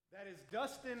is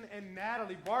Dustin and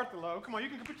Natalie Bartholow. Come on, you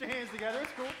can put your hands together.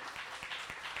 It's cool.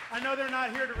 I know they're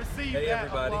not here to receive Hey that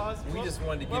everybody, applause. we just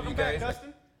wanted to give Welcome you back, guys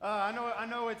Dustin. I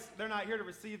know they're not here to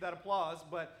receive that applause,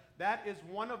 but that is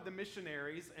one of the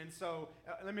missionaries. And so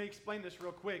let me explain this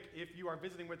real quick. If you are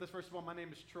visiting with us, first of all, my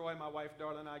name is Troy. My wife,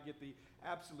 Darla, and I get the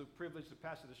absolute privilege to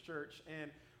pastor this church.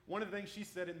 And one of the things she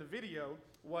said in the video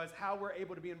was how we're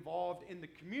able to be involved in the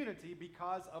community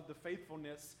because of the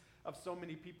faithfulness of so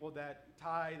many people that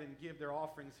tithe and give their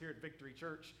offerings here at Victory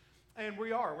Church. And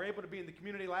we're able to be in the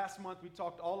community. Last month, we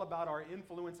talked all about our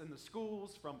influence in the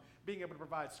schools, from being able to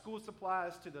provide school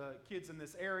supplies to the kids in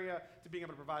this area, to being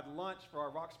able to provide lunch for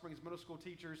our Rock Springs Middle School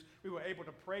teachers. We were able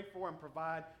to pray for and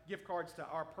provide gift cards to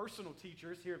our personal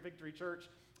teachers here at Victory Church,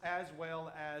 as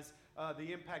well as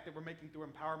the impact that we're making through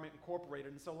Empowerment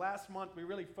Incorporated. And so last month, we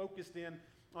really focused in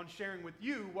on sharing with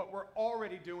you what we're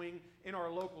already doing in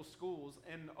our local schools.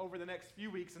 And over the next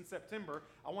few weeks in September,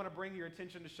 I want to bring your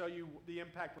attention to show you the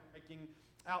impact we're making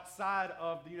outside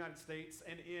of the United States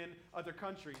and in other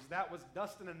countries. That was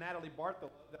Dustin and Natalie Bartholow,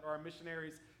 that are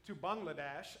missionaries to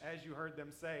Bangladesh, as you heard them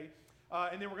say.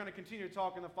 And then we're going to continue to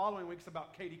talk in the following weeks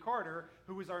about Katie Carter,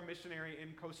 who is our missionary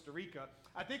in Costa Rica.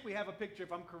 I think we have a picture,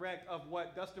 if I'm correct, of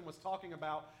what Dustin was talking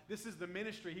about. This is the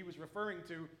ministry he was referring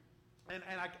to. And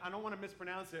I don't want to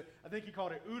mispronounce it. I think he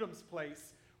called it Udham's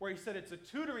Place, where he said it's a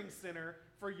tutoring center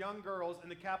for young girls in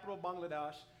the capital of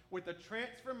Bangladesh with a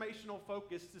transformational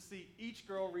focus to see each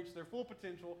girl reach their full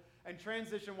potential and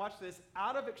transition, watch this,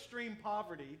 out of extreme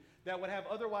poverty that would have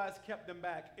otherwise kept them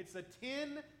back. It's a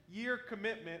 10-year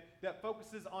commitment that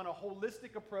focuses on a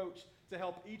holistic approach to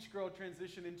help each girl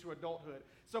transition into adulthood.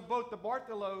 So both the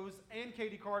Bartholows and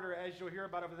Katie Carter, as you'll hear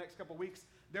about over the next couple of weeks,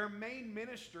 their main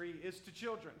ministry is to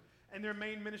children. And their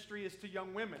main ministry is to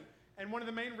young women. And one of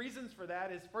the main reasons for that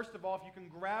is, first of all, if you can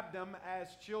grab them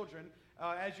as children,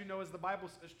 as you know, as the Bible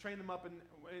says, train them up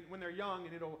when they're young,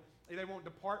 and they won't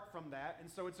depart from that. And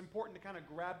so it's important to kind of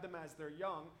grab them as they're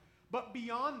young. But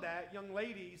beyond that, young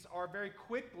ladies are very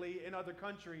quickly in other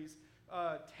countries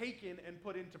taken and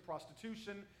put into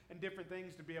prostitution and different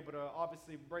things to be able to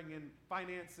obviously bring in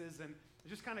finances and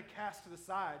just kind of cast to the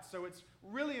side. So it's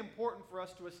really important for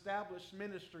us to establish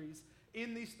ministries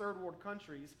in these third world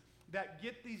countries that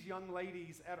get these young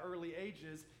ladies at early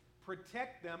ages,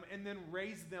 protect them, and then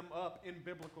raise them up in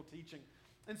biblical teaching.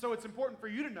 And so it's important for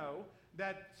you to know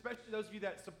that, especially those of you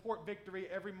that support Victory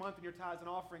every month in your tithes and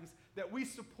offerings, that we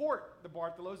support the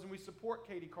Bartholows and we support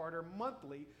Katie Carter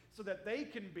monthly so that they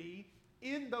can be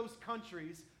in those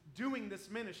countries doing this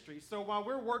ministry. So while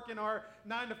we're working our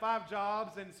 9-to-5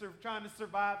 jobs and trying to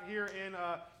survive here in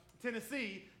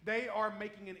Tennessee, they are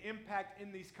making an impact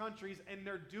in these countries, and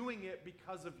they're doing it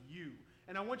because of you.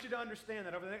 And I want you to understand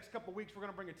that over the next couple of weeks, we're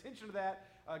going to bring attention to that.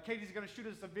 Katie's going to shoot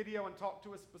us a video and talk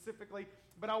to us specifically.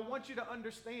 But I want you to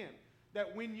understand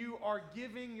that when you are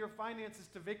giving your finances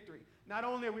to Victory, not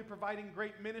only are we providing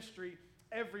great ministry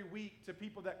every week to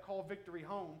people that call Victory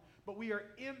home, but we are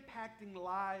impacting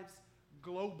lives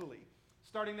globally.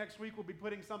 Starting next week, we'll be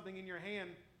putting something in your hand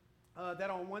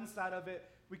that on one side of it,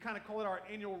 we kind of call it our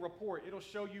annual report. It'll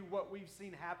show you what we've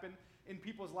seen happen in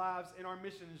people's lives in our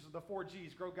missions, the 4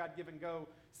 Gs, Grow, God, Give, and Go,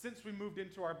 since we moved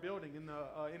into our building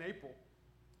in April.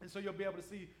 And so you'll be able to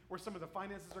see where some of the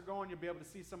finances are going. You'll be able to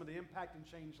see some of the impact and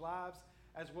change lives,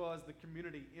 as well as the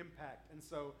community impact. And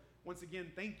so, once again,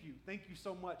 thank you. Thank you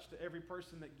so much to every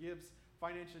person that gives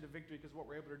financially to Victory, because what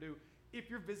we're able to do. If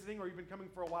you're visiting or you've been coming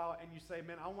for a while and you say,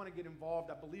 man, I want to get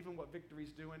involved, I believe in what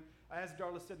Victory's doing, as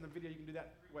Darla said in the video, you can do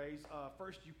that 3 ways.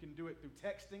 First, you can do it through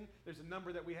texting. There's a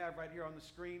number that we have right here on the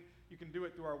screen. You can do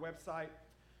it through our website,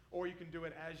 or you can do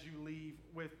it as you leave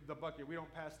with the bucket. We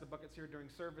don't pass the buckets here during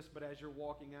service, but as you're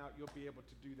walking out, you'll be able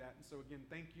to do that. And so again,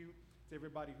 thank you to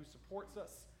everybody who supports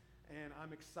us, and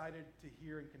I'm excited to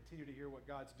hear and continue to hear what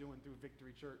God's doing through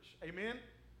Victory Church. Amen?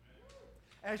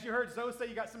 As you heard Zoe say,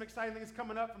 you got some exciting things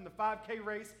coming up from the 5K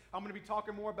race. I'm going to be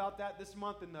talking more about that this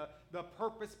month, and the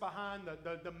purpose behind,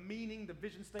 the meaning, the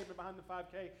vision statement behind the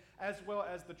 5K, as well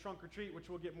as the trunk or treat, which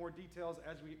we'll get more details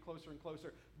as we get closer and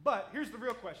closer. But here's the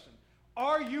real question.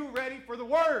 Are you ready for the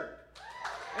Word?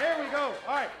 There we go.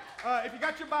 All right. If you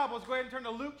got your Bibles, go ahead and turn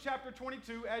to Luke chapter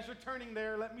 22. As you're turning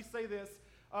there, let me say this.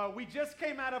 We just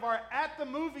came out of our At the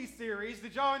Movies series.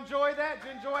 Did y'all enjoy that? Did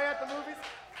you enjoy At the Movies?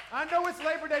 I know it's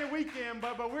Labor Day weekend,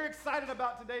 but we're excited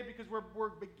about today because we're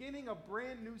beginning a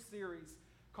brand new series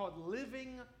called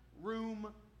Living Room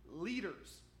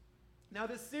Leaders. Now,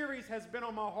 this series has been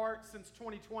on my heart since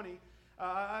 2020.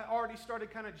 I already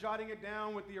started kind of jotting it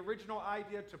down with the original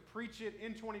idea to preach it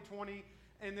in 2020.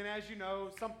 And then, as you know,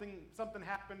 something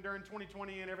happened during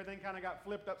 2020 and everything kind of got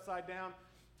flipped upside down.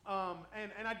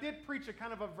 And I did preach a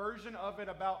kind of a version of it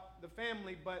about the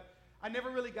family, but I never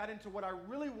really got into what I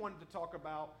really wanted to talk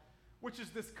about, which is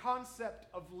this concept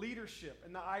of leadership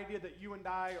and the idea that you and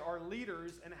I are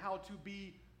leaders and how to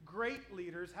be great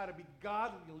leaders, how to be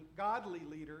godly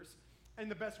leaders. And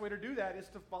the best way to do that is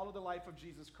to follow the life of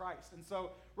Jesus Christ. And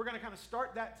so we're going to kind of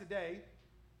start that today.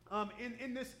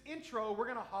 In this intro, we're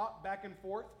going to hop back and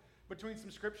forth between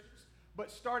some scriptures. But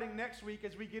starting next week,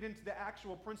 as we get into the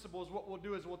actual principles, what we'll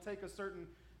do is we'll take a certain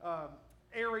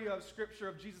area of scripture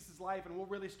of Jesus' life, and we'll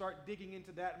really start digging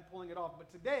into that and pulling it off.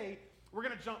 But today, we're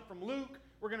going to jump from Luke,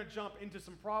 we're going to jump into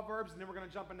some Proverbs, and then we're going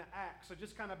to jump into Acts. So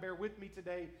just kind of bear with me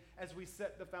today as we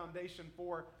set the foundation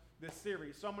for this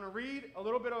series. So I'm going to read a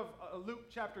little bit of Luke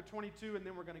chapter 22, and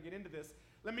then we're going to get into this.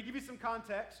 Let me give you some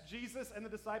context. Jesus and the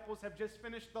disciples have just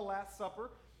finished the Last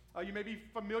Supper. You may be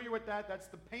familiar with that. That's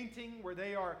the painting where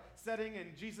they are setting,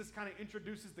 and Jesus kind of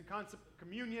introduces the concept of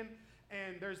communion.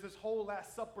 And there's this whole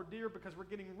Last Supper deal because we're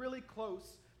getting really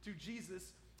close to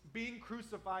Jesus being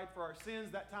crucified for our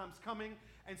sins. That time's coming.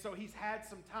 And so he's had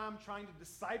some time trying to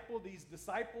disciple these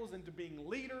disciples into being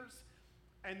leaders.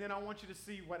 And then I want you to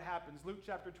see what happens. Luke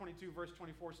chapter 22, verse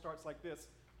 24 starts like this.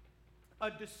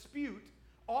 A dispute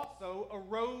also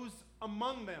arose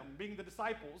among them, being the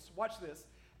disciples, watch this,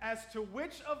 as to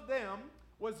which of them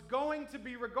was going to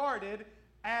be regarded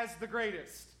as the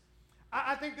greatest.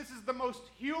 I think this is the most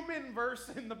human verse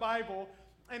in the Bible,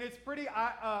 and it's pretty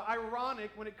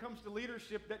ironic when it comes to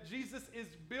leadership that Jesus is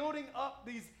building up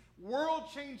these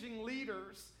world-changing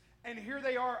leaders, and here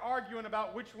they are arguing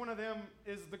about which one of them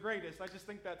is the greatest. I just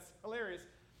think that's hilarious.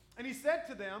 And he said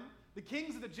to them, the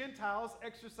kings of the Gentiles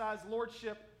exercise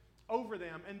lordship over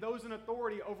them, and those in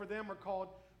authority over them are called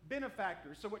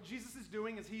benefactors. So what Jesus is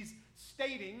doing is he's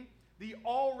stating the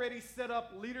already set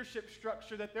up leadership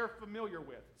structure that they're familiar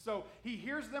with. So he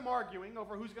hears them arguing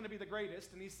over who's going to be the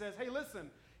greatest, and he says, hey, listen,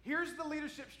 here's the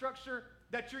leadership structure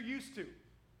that you're used to.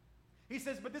 He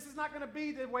says, but this is not going to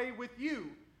be the way with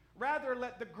you. Rather,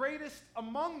 let the greatest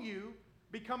among you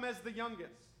become as the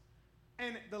youngest,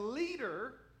 and the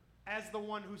leader as the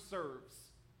one who serves.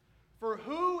 For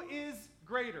who is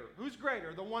greater? Who's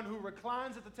greater? The one who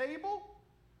reclines at the table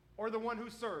or the one who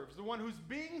serves? The one who's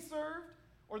being served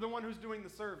or the one who's doing the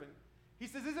serving? He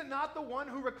says, is it not the one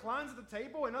who reclines at the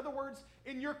table? In other words,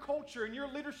 in your culture, in your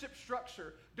leadership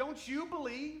structure, don't you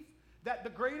believe that the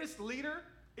greatest leader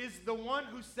is the one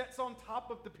who sits on top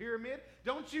of the pyramid?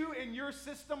 Don't you in your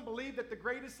system believe that the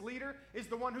greatest leader is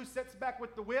the one who sits back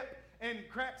with the whip and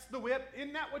cracks the whip?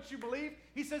 Isn't that what you believe?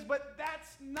 He says, but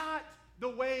that's not the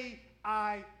way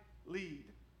I lead.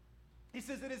 He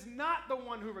says, it is not the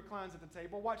one who reclines at the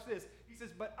table. Watch this. He says,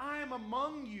 but I am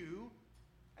among you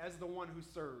as the one who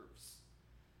serves.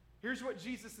 Here's what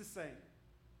Jesus is saying.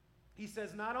 He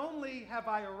says, not only have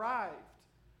I arrived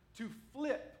to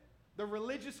flip the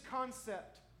religious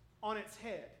concept on its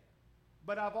head,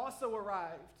 but I've also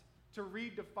arrived to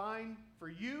redefine for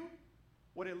you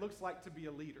what it looks like to be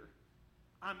a leader.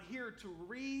 I'm here to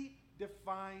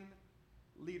redefine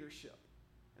leadership.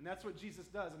 And that's what Jesus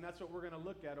does, and that's what we're going to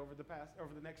look at over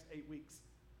the next 8 weeks.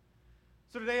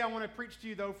 So today I want to preach to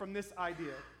you, though, from this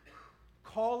idea.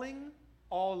 Calling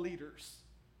all leaders.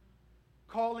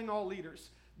 Calling all leaders.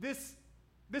 This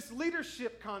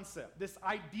leadership concept, this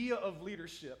idea of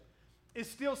leadership, is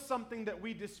still something that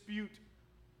we dispute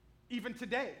even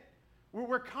today.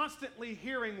 We're constantly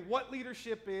hearing what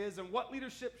leadership is and what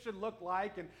leadership should look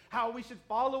like and how we should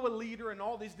follow a leader and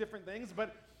all these different things.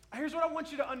 But here's what I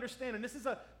want you to understand, and this is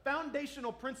a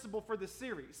foundational principle for this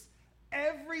series.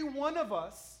 Every one of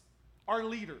us are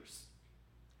leaders.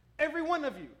 Every one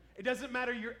of you. It doesn't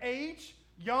matter your age,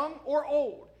 young or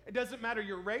old. It doesn't matter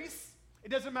your race. It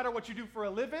doesn't matter what you do for a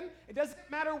living. It doesn't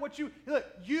matter what look,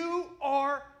 you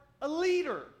are a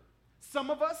leader. Some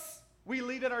of us, we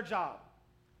lead at our job.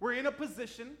 We're in a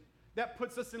position that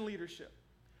puts us in leadership.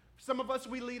 Some of us,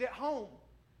 we lead at home.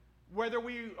 Whether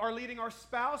we are leading our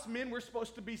spouse, men, we're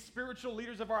supposed to be spiritual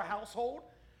leaders of our household.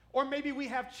 Or maybe we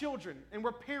have children and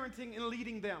we're parenting and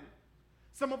leading them.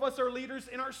 Some of us are leaders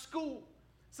in our school.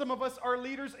 Some of us are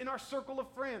leaders in our circle of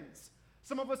friends.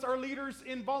 Some of us are leaders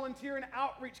in volunteer and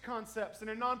outreach concepts and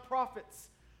in nonprofits.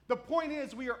 The point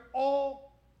is, we are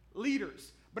all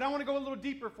leaders. But I want to go a little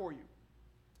deeper for you.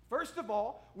 First of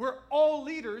all, we're all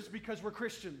leaders because we're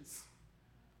Christians.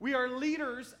 We are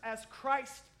leaders as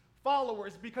Christ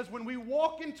followers because when we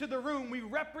walk into the room, we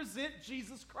represent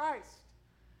Jesus Christ.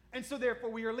 And so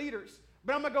therefore we are leaders.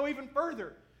 But I'm going to go even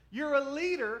further. You're a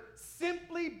leader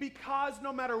simply because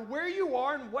no matter where you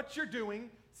are and what you're doing,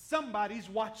 somebody's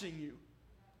watching you.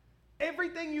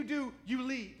 Everything you do, you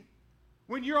lead.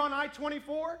 When you're on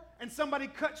I-24 and somebody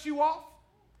cuts you off,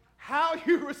 How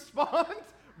you respond,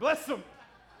 bless them,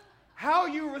 how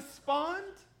you respond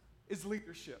is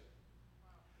leadership.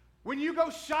 When you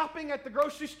go shopping at the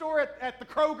grocery store, at the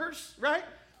Kroger's, right?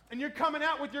 And you're coming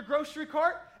out with your grocery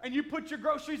cart and you put your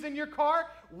groceries in your car,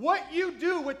 what you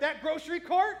do with that grocery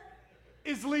cart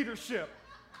is leadership.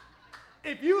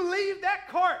 If you leave that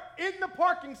cart in the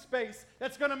parking space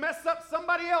that's going to mess up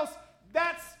somebody else,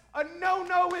 that's a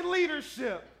no-no in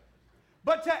leadership.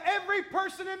 But to every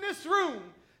person in this room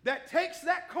that takes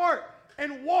that cart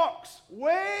and walks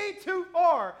way too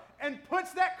far and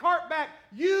puts that cart back,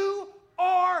 you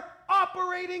are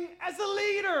operating as a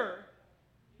leader.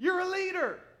 You're a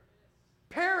leader.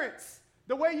 Parents,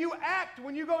 the way you act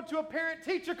when you go to a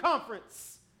parent-teacher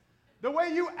conference, the way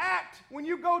you act when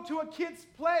you go to a kid's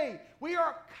play, we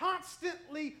are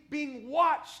constantly being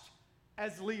watched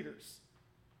as leaders.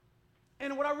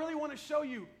 And what I really want to show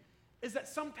you is that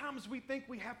sometimes we think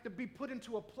we have to be put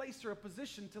into a place or a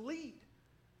position to lead.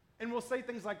 And we'll say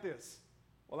things like this: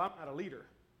 well, I'm not a leader.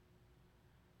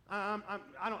 I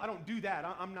don't do that.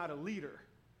 I'm not a leader.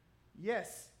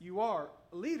 Yes, you are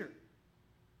a leader.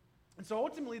 And so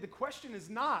ultimately the question is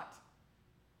not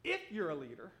if you're a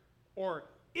leader or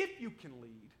if you can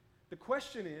lead. The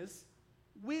question is,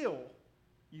 will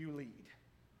you lead?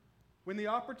 When the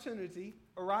opportunity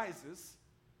arises,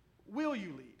 will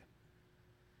you lead?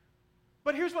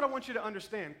 But here's what I want you to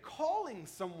understand. Calling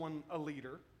someone a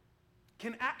leader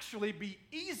can actually be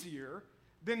easier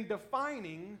than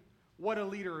defining what a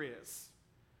leader is.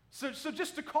 So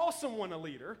just to call someone a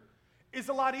leader is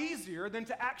a lot easier than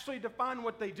to actually define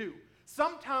what they do.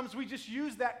 Sometimes we just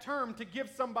use that term to give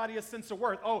somebody a sense of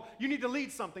worth. Oh, you need to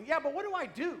lead something. Yeah, but what do I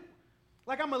do?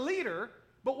 Like, I'm a leader,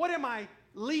 but what am I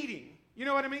leading? You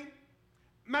know what I mean?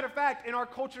 Matter of fact, in our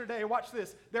culture today, watch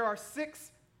this, there are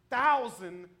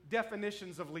 6,000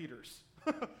 definitions of leaders,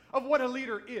 of what a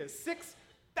leader is.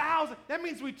 6,000. That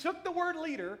means we took the word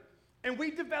leader and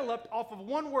we developed off of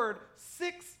one word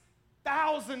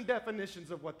 6,000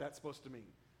 definitions of what that's supposed to mean.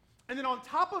 And then on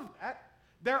top of that,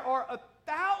 there are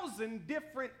 1,000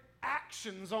 different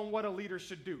actions on what a leader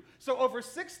should do. So over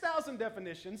 6,000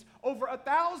 definitions, over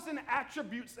 1,000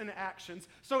 attributes and actions.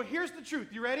 So here's the truth.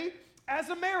 You ready? As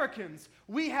Americans,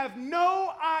 we have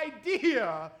no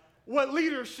idea what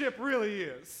leadership really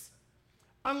is.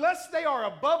 Unless they are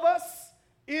above us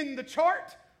in the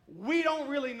chart, we don't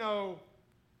really know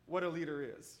what a leader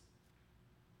is.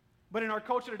 But in our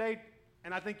culture today,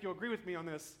 and I think you'll agree with me on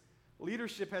this,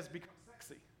 leadership has become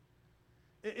sexy.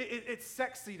 It's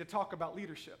sexy to talk about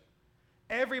leadership.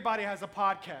 Everybody has a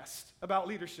podcast about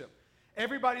leadership.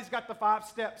 Everybody's got the 5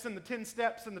 steps and the 10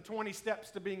 steps and the 20 steps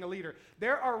to being a leader.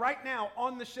 There are right now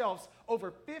on the shelves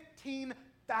over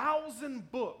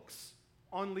 15,000 books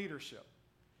on leadership.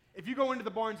 If you go into the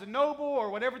Barnes & Noble or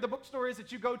whatever the bookstore is that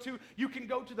you go to, you can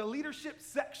go to the leadership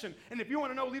section. And if you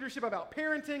want to know leadership about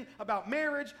parenting, about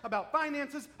marriage, about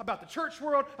finances, about the church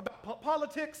world, about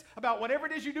politics, about whatever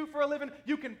it is you do for a living,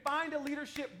 you can find a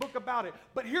leadership book about it.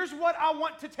 But here's what I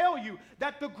want to tell you,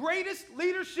 that the greatest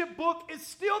leadership book is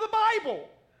still the Bible.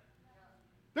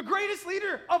 The greatest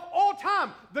leader of all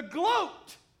time, the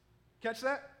GLOAT. Catch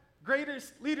that?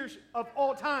 Greatest leaders of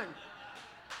all time.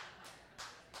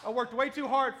 I worked way too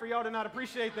hard for y'all to not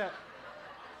appreciate that.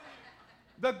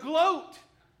 The GLOAT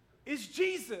is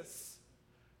Jesus.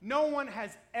 No one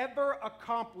has ever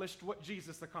accomplished what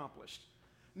Jesus accomplished.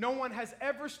 No one has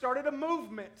ever started a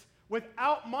movement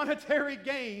without monetary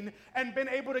gain and been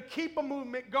able to keep a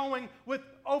movement going with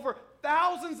over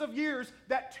thousands of years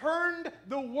that turned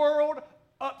the world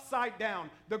upside down.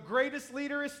 The greatest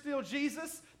leader is still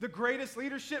Jesus. The greatest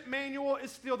leadership manual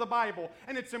is still the Bible.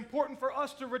 And it's important for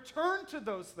us to return to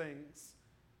those things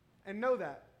and know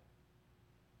that.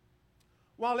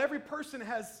 While every person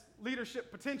has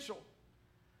leadership potential,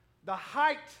 the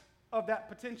height of that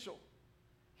potential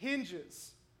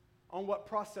hinges on what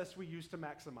process we use to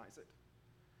maximize it.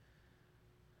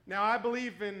 Now, I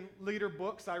believe in leader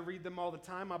books. I read them all the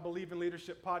time. I believe in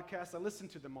leadership podcasts. I listen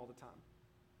to them all the time.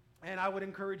 And I would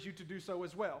encourage you to do so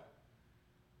as well.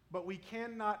 But we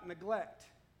cannot neglect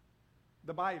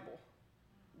the Bible.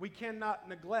 We cannot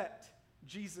neglect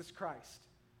Jesus Christ.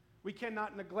 We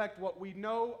cannot neglect what we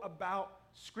know about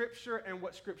Scripture and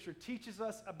what Scripture teaches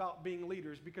us about being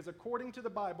leaders. Because according to the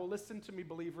Bible, listen to me,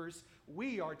 believers,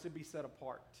 we are to be set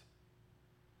apart.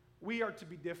 We are to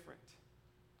be different.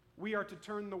 We are to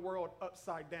turn the world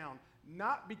upside down,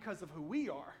 not because of who we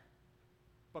are,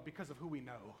 but because of who we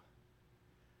know.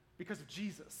 Because of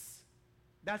Jesus.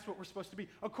 That's what we're supposed to be.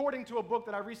 According to a book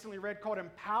that I recently read called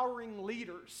Empowering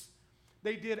Leaders,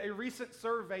 they did a recent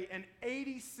survey, and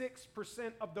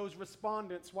 86% of those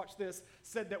respondents, watch this,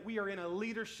 said that we are in a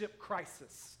leadership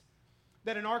crisis.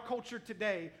 that in our culture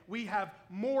today, we have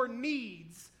more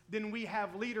needs than we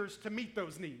have leaders to meet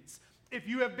those needs. If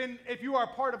you are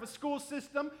part of a school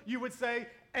system, you would say,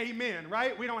 amen,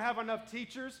 right? We don't have enough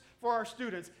teachers for our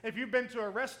students. If you've been to a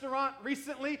restaurant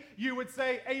recently, you would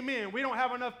say, amen. We don't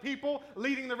have enough people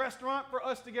leading the restaurant for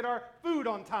us to get our food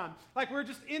on time. Like we're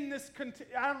just in this,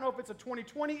 I don't know if it's a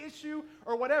 2020 issue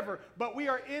or whatever, but we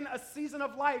are in a season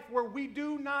of life where we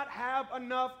do not have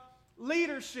enough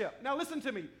leadership. Now listen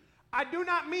to me. I do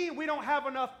not mean we don't have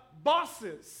enough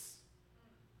bosses,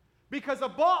 because a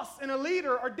boss and a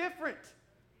leader are different.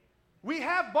 We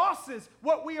have bosses.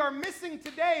 What we are missing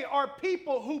today are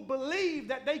people who believe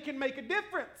that they can make a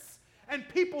difference and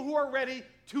people who are ready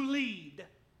to lead.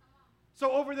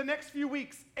 So over the next few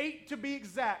weeks, 8 to be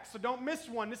exact, so don't miss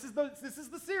one. This is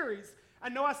the series. I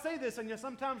know I say this, and yet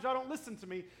sometimes y'all don't listen to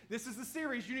me. This is the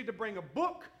series. You need to bring a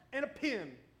book and a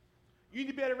pen. You need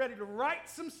to be ready to write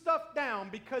some stuff down,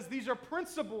 because these are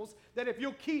principles that if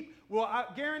you'll keep, will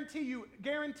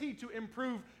guarantee to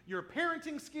improve your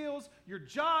parenting skills, your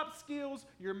job skills,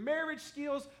 your marriage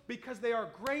skills, because they are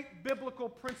great biblical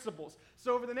principles.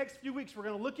 So over the next few weeks, we're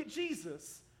going to look at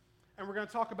Jesus, and we're going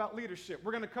to talk about leadership.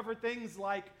 We're going to cover things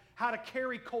like how to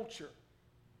carry culture,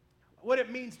 what it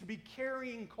means to be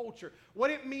carrying culture, what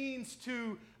it means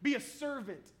to be a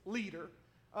servant leader.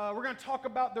 We're going to talk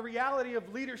about the reality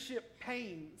of leadership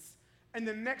pains. And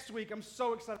then next week, I'm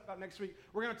so excited about next week,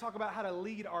 we're going to talk about how to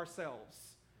lead ourselves.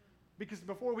 Because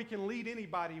before we can lead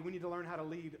anybody, we need to learn how to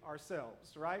lead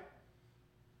ourselves, right?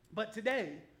 But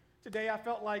today I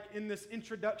felt like in this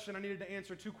introduction, I needed to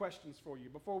answer 2 questions for you.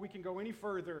 Before we can go any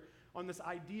further on this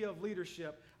idea of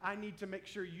leadership, I need to make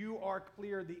sure you are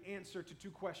clear the answer to 2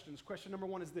 questions. Question number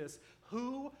 1 is this: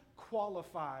 who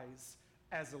qualifies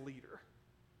as a leader?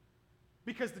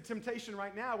 Because the temptation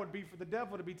right now would be for the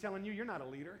devil to be telling you you're not a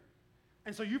leader.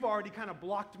 And so you've already kind of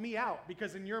blocked me out,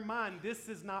 because in your mind, this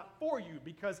is not for you,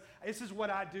 because this is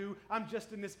what I do. I'm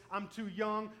just in this, I'm too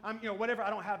young, whatever, I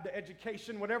don't have the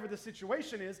education, whatever the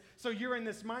situation is. So you're in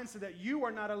this mindset that you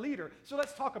are not a leader. So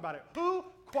let's talk about it. Who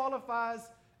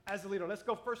qualifies as a leader? Let's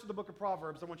go first to the book of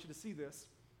Proverbs. I want you to see this.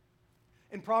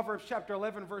 In Proverbs chapter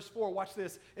 11, verse 4, watch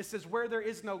this. It says, where there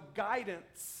is no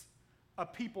guidance, a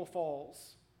people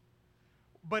falls.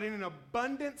 But in an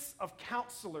abundance of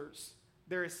counselors,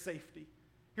 there is safety.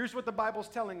 Here's what the Bible's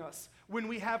telling us. When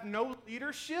we have no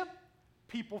leadership,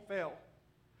 people fail.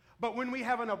 But when we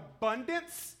have an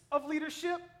abundance of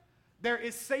leadership, there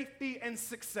is safety and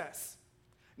success.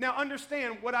 Now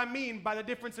understand what I mean by the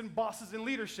difference in bosses and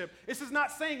leadership. This is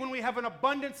not saying when we have an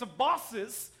abundance of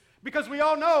bosses, because we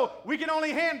all know we can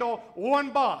only handle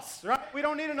one boss, right? We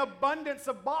don't need an abundance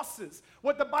of bosses.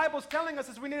 What the Bible's telling us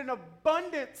is we need an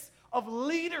abundance of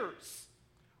leaders.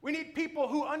 We need people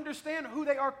who understand who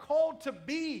they are called to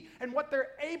be and what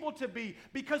they're able to be.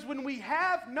 Because when we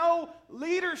have no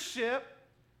leadership,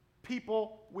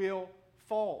 people will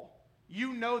fall.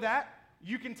 You know that.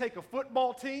 You can take a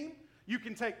football team. You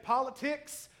can take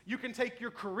politics. You can take your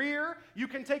career. You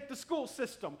can take the school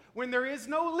system. When there is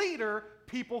no leader,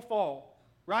 people fall,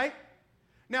 right?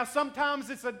 Now, sometimes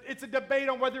it's a debate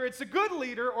on whether it's a good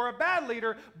leader or a bad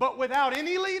leader, but without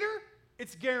any leader,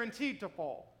 it's guaranteed to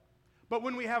fall. But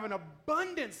when we have an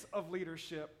abundance of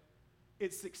leadership,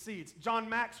 it succeeds. John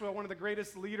Maxwell, one of the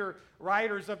greatest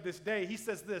writers of this day, he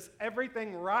says this: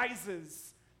 everything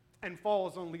rises and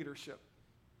falls on leadership.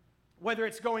 Whether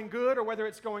it's going good or whether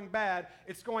it's going bad,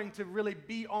 it's going to really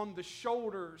be on the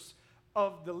shoulders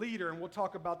of the leader. And we'll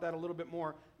talk about that a little bit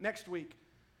more next week.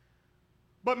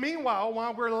 But meanwhile,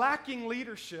 while we're lacking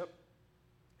leadership,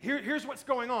 here's what's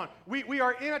going on. We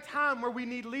are in a time where we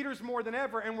need leaders more than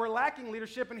ever, and we're lacking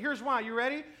leadership, and here's why. You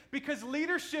ready? Because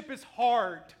leadership is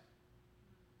hard.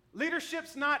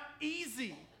 Leadership's not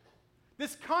easy.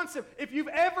 This concept, if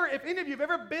any of you have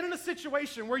ever been in a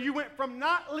situation where you went from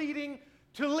not leading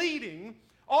to leading,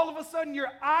 all of a sudden your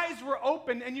eyes were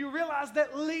open and you realized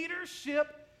that leadership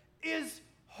is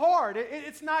hard.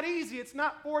 It's not easy. It's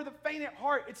not for the faint at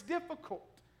heart. It's difficult.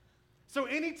 So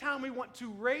anytime we want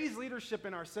to raise leadership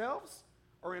in ourselves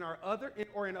or in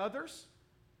others,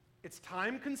 it's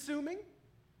time consuming.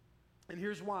 And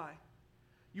here's why.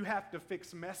 You have to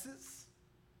fix messes,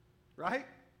 right?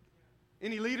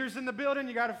 Any leaders in the building,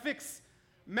 you got to fix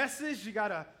messes. You got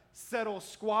to settle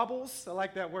squabbles. I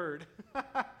like that word.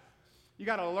 You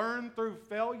got to learn through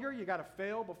failure. You got to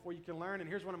fail before you can learn. And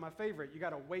here's one of my favorite. You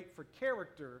got to wait for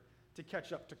character to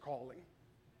catch up to calling.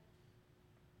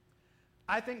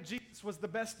 I think Jesus was the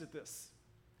best at this.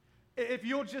 If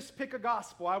you'll just pick a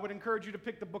gospel, I would encourage you to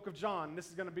pick the book of John. This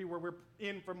is going to be where we're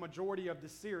in for majority of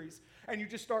this series. And you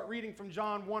just start reading from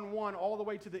John 1:1 all the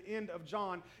way to the end of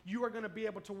John. You are going to be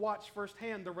able to watch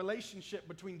firsthand the relationship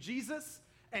between Jesus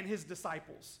and his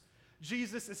disciples.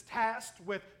 Jesus is tasked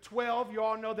with 12. You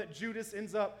all know that Judas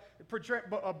ends up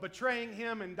betraying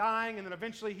him and dying, and then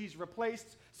eventually he's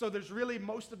replaced. So there's really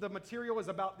most of the material is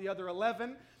about the other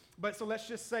 11. But so let's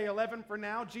just say 11 for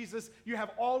now. Jesus, you have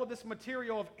all of this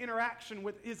material of interaction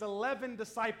with his 11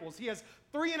 disciples. He has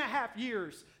 3.5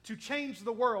 years to change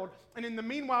the world. And in the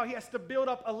meanwhile, he has to build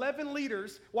up 11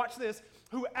 leaders, watch this,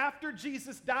 who after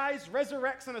Jesus dies,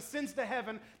 resurrects, and ascends to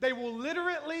heaven, they will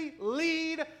literally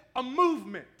lead a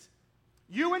movement.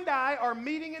 You and I are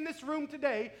meeting in this room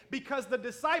today because the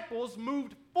disciples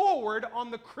moved forward on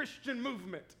the Christian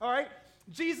movement, all right?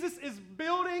 Jesus is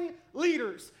building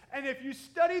leaders. And if you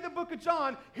study the book of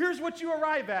John, here's what you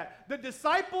arrive at. The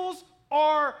disciples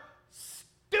are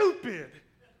stupid.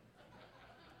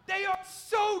 They are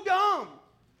so dumb.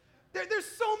 There's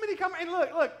so many and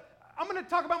look, I'm going to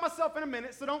talk about myself in a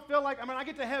minute, so don't feel like, I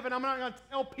get to heaven, I'm not going to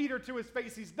tell Peter to his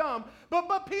face he's dumb,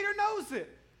 but Peter knows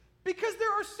it. Because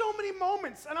there are so many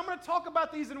moments, and I'm going to talk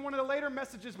about these in one of the later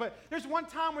messages, but there's one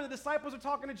time where the disciples are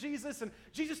talking to Jesus, and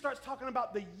Jesus starts talking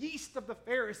about the yeast of the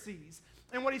Pharisees.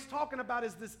 And what he's talking about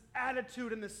is this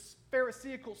attitude and this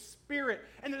Pharisaical spirit.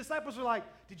 And the disciples are like,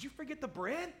 did you forget the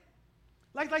bread?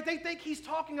 Like they think he's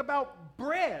talking about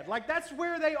bread. Like that's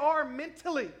where they are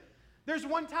mentally. There's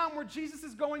one time where Jesus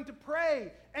is going to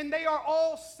pray, and they are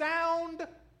all sound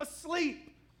asleep.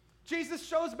 Jesus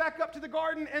shows back up to the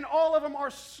garden, and all of them are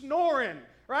snoring,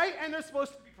 right? And they're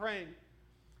supposed to be praying.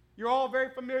 You're all very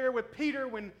familiar with Peter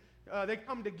when they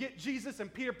come to get Jesus,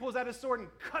 and Peter pulls out his sword and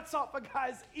cuts off a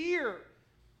guy's ear.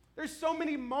 There's so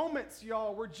many moments,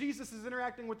 y'all, where Jesus is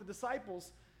interacting with the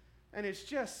disciples, and it's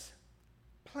just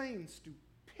plain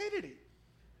stupidity.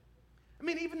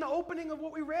 Even the opening of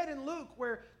what we read in Luke,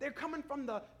 where they're coming from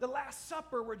the Last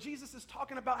Supper, where Jesus is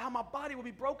talking about how my body will be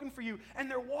broken for you, and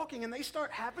they're walking, and they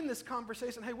start having this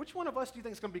conversation. Hey, which one of us do you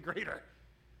think is going to be greater?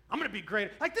 I'm going to be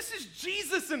greater. Like, this is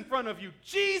Jesus in front of you,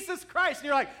 Jesus Christ. And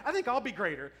you're like, I think I'll be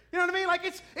greater. You know what I mean? Like,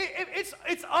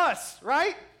 it's us,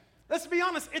 right? Let's be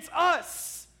honest, it's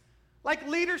us. Like,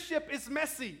 leadership is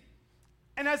messy.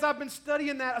 And as I've been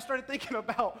studying that, I started thinking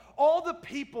about all the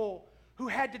people who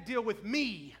had to deal with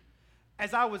me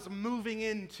as I was moving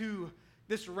into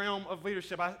this realm of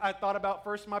leadership. I thought about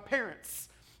first my parents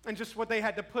and just what they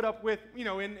had to put up with,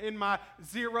 in my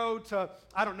 0 to,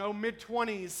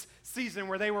 mid-20s season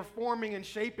where they were forming and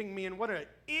shaping me, and what an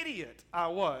idiot I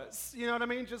was. You know what I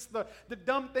mean? Just the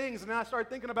dumb things. And then I started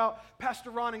thinking about Pastor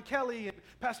Ron and Kelly and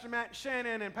Pastor Matt and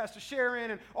Shannon and Pastor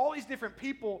Sharon and all these different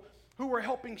people who were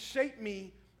helping shape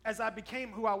me as I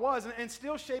became who I was and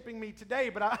still shaping me today.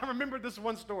 But I remember this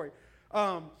one story.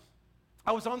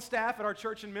 I was on staff at our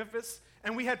church in Memphis,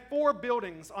 and we had 4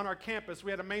 buildings on our campus. We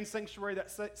had a main sanctuary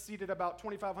that seated about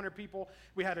 2,500 people.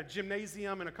 We had a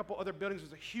gymnasium and a couple other buildings.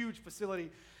 It was a huge facility.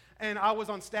 And I was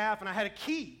on staff, and I had a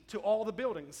key to all the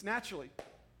buildings, naturally.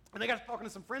 And I got talking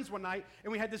to some friends one night,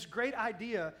 and we had this great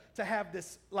idea to have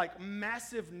this,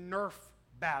 massive Nerf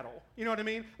battle. You know what I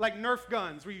mean? Like Nerf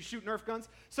guns, where you shoot Nerf guns.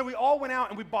 So we all went out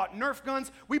and we bought Nerf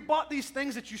guns. We bought these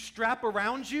things that you strap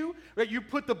around you, that you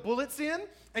put the bullets in,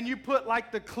 and you put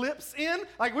the clips in.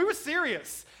 Like, we were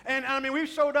serious. And we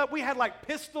showed up, we had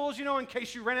pistols, in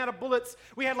case you ran out of bullets.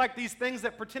 We had these things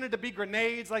that pretended to be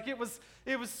grenades. It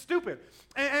was stupid.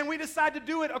 And we decided to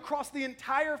do it across the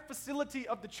entire facility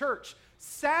of the church.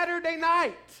 Saturday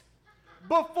night,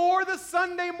 before the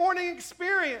Sunday morning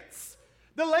experience.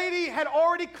 The lady had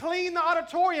already cleaned the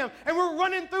auditorium, and we're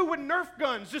running through with Nerf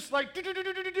guns, just like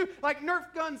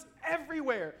Nerf guns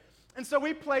everywhere. And so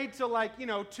we played till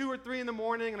 2 or 3 in the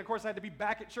morning, and of course I had to be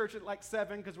back at church at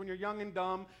 7, because when you're young and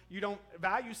dumb, you don't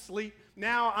value sleep.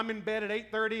 Now I'm in bed at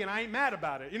 8:30, and I ain't mad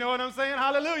about it. You know what I'm saying?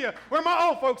 Hallelujah. Where my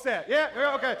old folks at?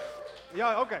 Yeah? Okay.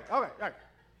 Yeah, okay. All right.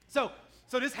 So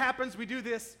this happens. We do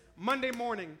this. Monday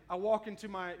morning, I walk into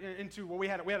we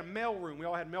had a mail room. We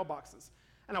all had mailboxes.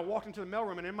 And I walked into the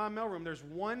mailroom, and in my mailroom, there's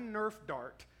one Nerf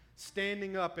dart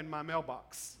standing up in my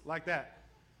mailbox like that.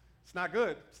 It's not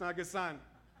good. It's not a good sign.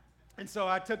 And so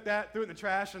I took that, threw it in the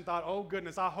trash, and thought, oh,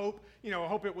 goodness, I hope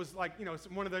it was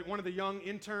one of the young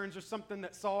interns or something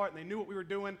that saw it, and they knew what we were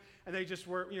doing, and they just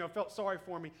were, felt sorry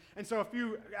for me. And so a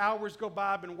few hours go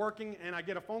by, I've been working, and I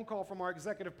get a phone call from our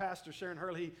executive pastor, Sharon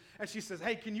Hurley, and she says,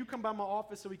 hey, can you come by my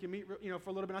office so we can meet, for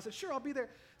a little bit? And I said, sure, I'll be there.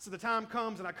 So the time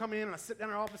comes, and I come in, and I sit down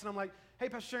in her office, and I'm like, hey,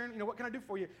 Pastor Sharon, what can I do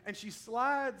for you? And she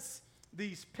slides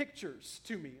these pictures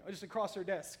to me, just across her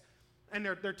desk, and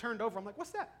they're turned over. I'm like,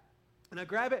 what's that? And I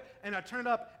grab it, and I turn it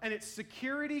up, and it's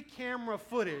security camera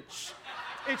footage.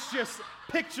 It's just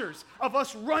pictures of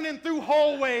us running through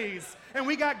hallways, and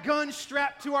we got guns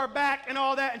strapped to our back and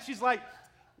all that. And she's like,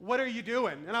 "What are you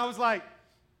doing?" And I was like,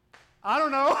 "I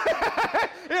don't know."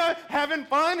 Having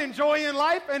fun, enjoying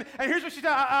life. And here's what she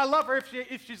said. I love her.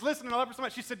 If she's listening, I love her so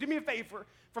much. She said, "Do me a favor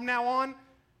from now on.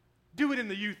 Do it in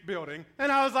the youth building." And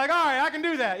I was like, "All right, I can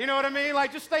do that." You know what I mean?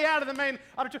 Like, just stay out of the main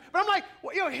auditorium. But I'm like,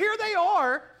 well, here they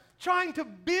are trying to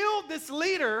build this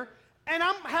leader, and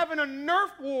I'm having a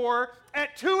Nerf war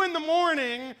at 2 in the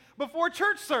morning before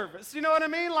church service. You know what I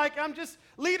mean? Like,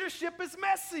 leadership is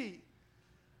messy.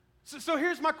 So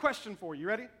here's my question for you.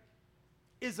 Ready?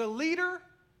 Is a leader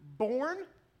born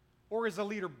or is a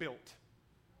leader built?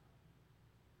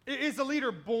 Is a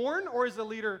leader born or is a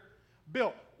leader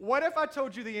built? What if I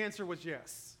told you the answer was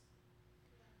yes?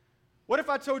 What if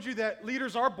I told you that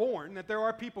leaders are born, that there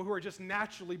are people who are just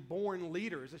naturally born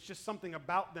leaders? It's just something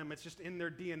about them. It's just in their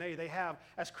DNA. They have,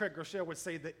 as Craig Groeschel would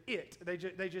say, the it.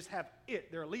 They just have it.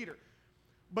 They're a leader.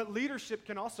 But leadership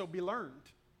can also be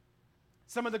learned.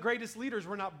 Some of the greatest leaders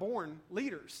were not born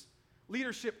leaders.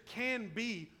 Leadership can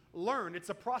be learned. It's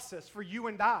a process for you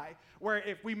and I, where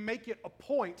if we make it a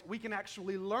point, we can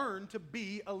actually learn to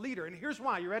be a leader. And here's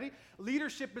why. You ready?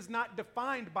 Leadership is not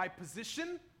defined by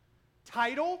position,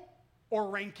 title, or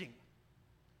ranking.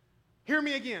 Hear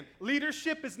me again.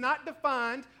 Leadership is not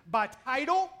defined by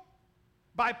title,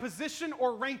 by position,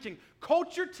 or ranking.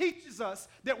 Culture teaches us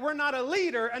that we're not a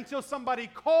leader until somebody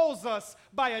calls us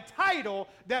by a title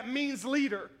that means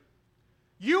leader.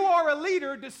 You are a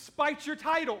leader despite your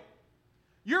title.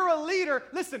 You're a leader.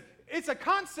 Listen, it's a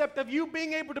concept of you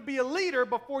being able to be a leader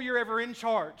before you're ever in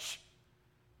charge.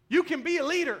 You can be a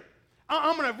leader.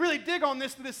 I'm going to really dig on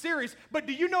this series, but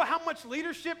do you know how much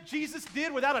leadership Jesus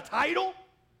did without a title?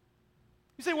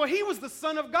 You say, well, he was the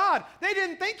Son of God. They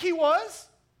didn't think he was.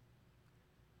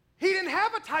 He didn't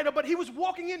have a title, but he was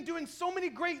walking in doing so many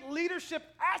great leadership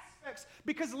aspects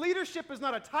because leadership is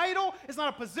not a title, it's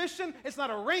not a position, it's not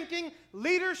a ranking.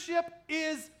 Leadership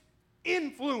is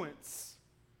influence.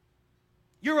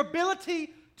 Your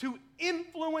ability to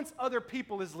influence other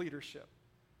people is leadership.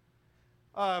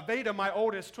 Veda, my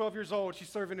oldest, 12 years old, she's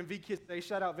serving in V-Kids today.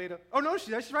 Shout out, Veda. Oh, no,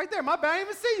 she's right there. My bad, I didn't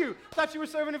even see you. Thought you were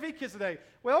serving in V-Kids today.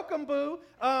 Welcome, boo.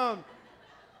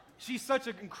 She's such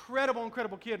an incredible,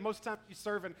 incredible kid. Most of the time she's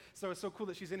serving, so it's so cool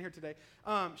that she's in here today.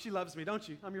 She loves me, don't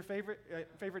you? I'm your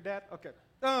favorite dad? Okay.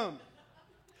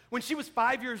 When she was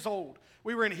 5 years old,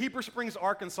 we were in Heber Springs,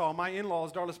 Arkansas. My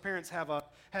in-laws, Darla's parents, had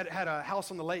a house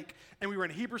on the lake, and we were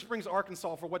in Heber Springs,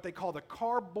 Arkansas for what they call the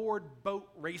cardboard boat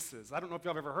races. I don't know if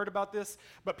y'all have ever heard about this,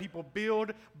 but people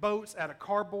build boats out of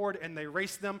cardboard, and they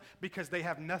race them because they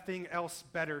have nothing else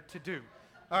better to do.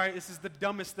 All right, this is the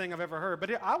dumbest thing I've ever heard,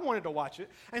 but I wanted to watch it.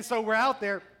 And so we're out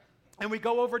there, and we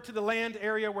go over to the land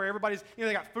area where everybody's,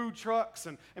 they got food trucks,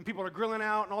 and people are grilling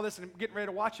out and all this and getting ready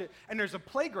to watch it. And there's a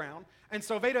playground. And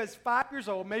so Veda is 5 years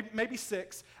old, maybe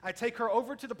 6. I take her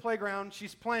over to the playground.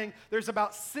 She's playing. There's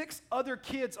about 6 other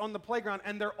kids on the playground,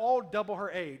 and they're all double her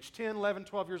age, 10, 11,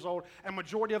 12 years old, and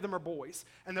majority of them are boys.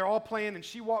 And they're all playing, and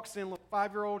she walks in, little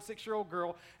 5-year-old, 6-year-old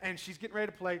girl, and she's getting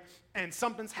ready to play, and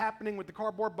something's happening with the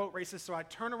cardboard boat races, so I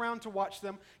turn around to watch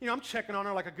them. I'm checking on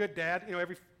her like a good dad,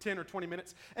 every 10 or 20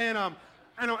 minutes, and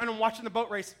I'm watching the boat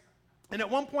race. And at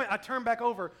one point, I turn back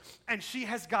over, and she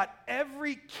has got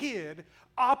every kid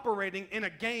operating in a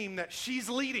game that she's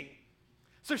leading.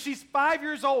 So she's 5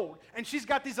 years old, and she's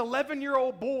got these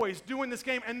 11-year-old boys doing this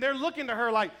game, and they're looking to her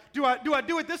like, do I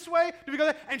do it this way? Do we go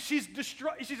there? And she's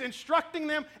instructing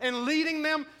them and leading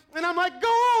them, and I'm like, go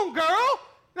on, girl. You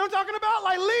know what I'm talking about?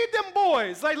 Like, lead them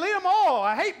boys. Like, lead them all.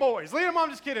 I hate boys. Lead them all. I'm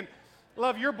just kidding.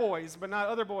 Love your boys, but not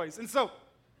other boys. And so,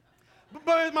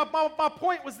 but my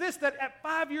point was this, that at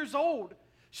 5 years old,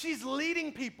 she's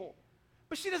leading people,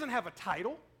 but she doesn't have a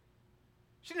title.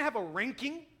 She didn't have a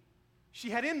ranking.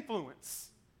 She had influence.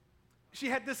 She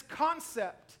had this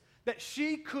concept that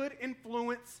she could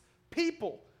influence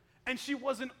people, and she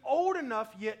wasn't old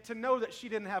enough yet to know that she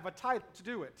didn't have a title to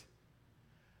do it.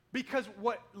 Because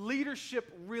what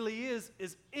leadership really is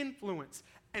influence.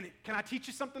 And can I teach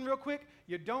you something real quick?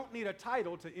 You don't need a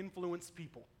title to influence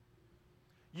people.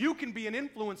 You can be an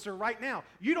influencer right now.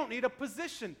 You don't need a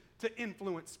position to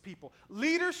influence people.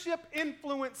 Leadership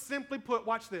influence, simply put,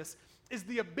 watch this, is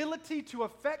the ability to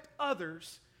affect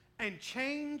others and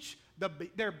change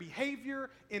their behavior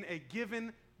in a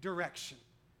given direction.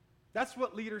 That's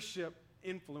what leadership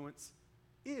influence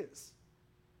is.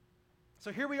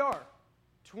 So here we are,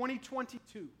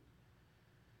 2022.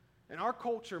 And our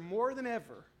culture, more than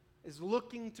ever, is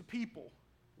looking to people,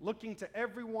 looking to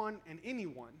everyone and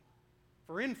anyone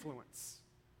for influence.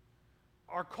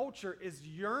 our culture is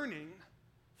yearning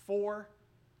for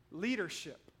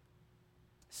leadership.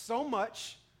 So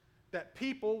much that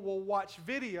people will watch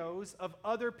videos of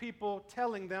other people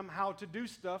telling them how to do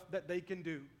stuff that they can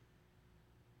do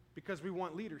because we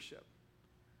want leadership.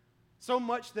 So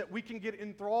much that we can get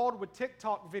enthralled with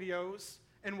TikTok videos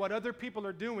and what other people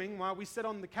are doing while we sit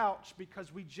on the couch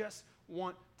because we just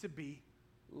want to be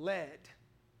led.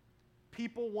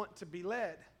 People want to be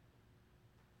led.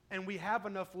 And we have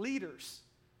enough leaders.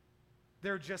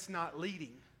 They're just not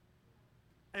leading.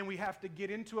 And we have to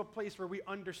get into a place where we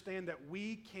understand that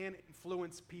we can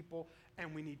influence people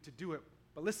and we need to do it.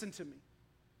 But listen to me.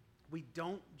 We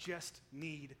don't just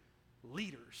need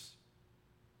leaders.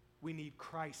 We need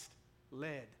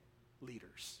Christ-led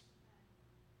leaders.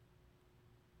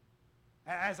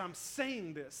 As I'm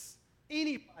saying this,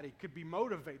 anybody could be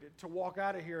motivated to walk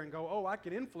out of here and go, oh, I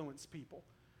can influence people.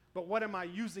 But what am I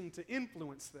using to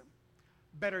influence them?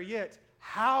 Better yet,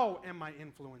 how am I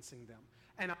influencing them?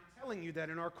 And I'm telling you that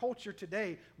in our culture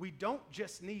today, we don't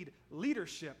just need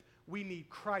leadership, we need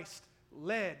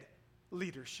Christ-led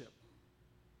leadership.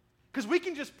 Because we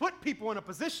can just put people in a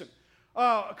position.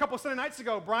 A couple of Sunday nights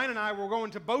ago, Brian and I were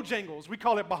going to Bojangles. We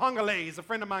call it Bahangales. A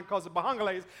friend of mine calls it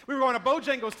Bahangales. We were going to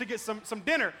Bojangles to get some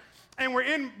dinner. And we're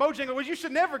in Bojangles. Well, you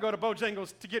should never go to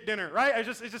Bojangles to get dinner, right?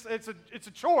 It's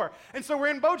a chore. And so we're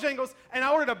in Bojangles, and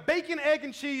I ordered a bacon, egg,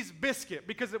 and cheese biscuit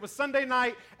because it was Sunday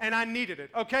night and I needed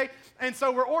it, okay? And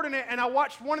so we're ordering it, and I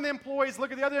watched one of the employees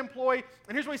look at the other employee,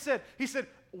 and here's what he said. He said,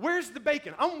 where's the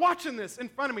bacon? I'm watching this in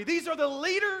front of me. These are the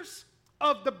leaders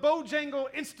of the Bojangle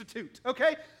Institute,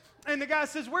 okay? And the guy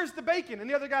says, where's the bacon? And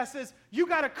the other guy says, you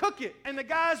got to cook it. And the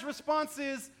guy's response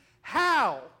is,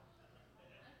 how?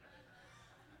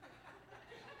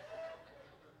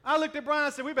 I looked at Brian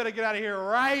and I said, we better get out of here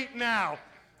right now.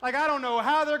 Like, I don't know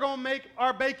how they're going to make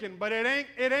our bacon, but it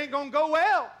ain't going to go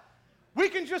well. We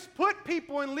can just put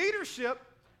people in leadership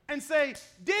and say,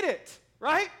 did it,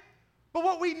 right? But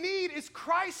what we need is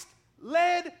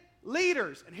Christ-led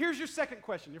leaders. And here's your second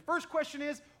question. Your first question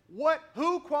is,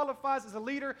 who qualifies as a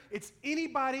leader? It's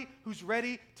anybody who's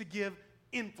ready to give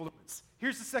influence.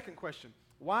 Here's the second question.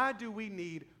 Why do we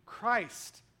need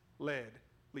Christ-led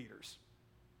leaders?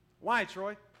 Why,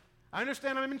 Troy? I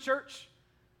understand I'm in church.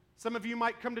 Some of you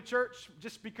might come to church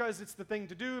just because it's the thing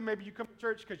to do. Maybe you come to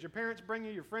church because your parents bring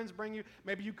you, your friends bring you.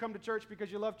 Maybe you come to church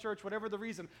because you love church, whatever the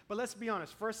reason. But let's be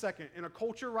honest for a second. In a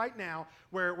culture right now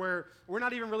where we're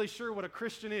not even really sure what a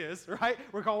Christian is, right?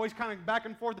 We're always kind of back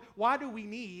and forth. Why do we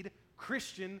need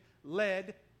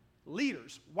Christian-led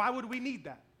leaders? Why would we need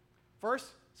that? First,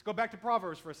 let's go back to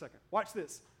Proverbs for a second. Watch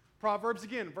this. Proverbs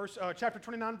again, chapter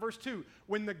 29, verse 2.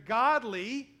 When the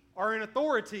godly are in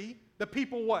authority, the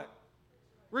people what?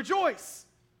 Rejoice.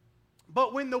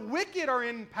 But when the wicked are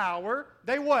in power,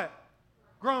 they what?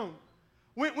 Groan.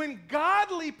 When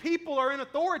godly people are in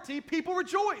authority, people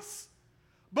rejoice.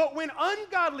 But when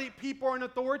ungodly people are in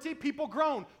authority, people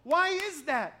groan. Why is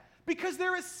that? Because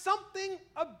there is something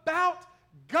about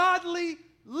godly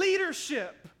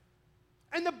leadership.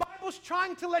 And the Bible's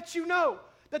trying to let you know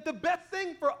that the best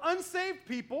thing for unsaved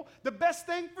people, the best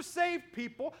thing for saved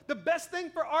people, the best thing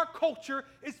for our culture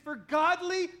is for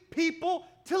godly people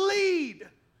to lead.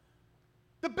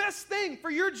 The best thing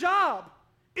for your job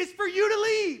is for you to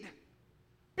lead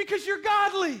because you're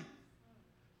godly.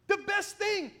 The best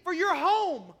thing for your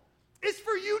home is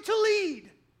for you to lead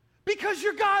because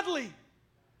you're godly.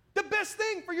 The best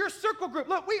thing for your circle group.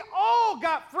 Look, we all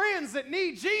got friends that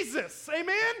need Jesus.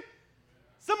 Amen?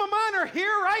 Some of mine are here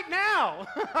right now.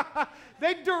 I'm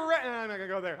not going to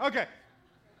go there. Okay.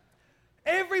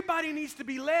 Everybody needs to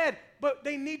be led, but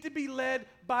they need to be led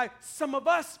by some of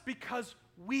us because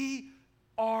we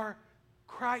are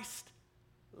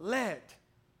Christ-led.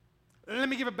 Let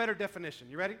me give a better definition.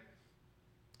 You ready?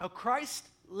 A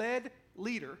Christ-led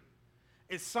leader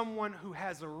is someone who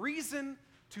has a reason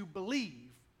to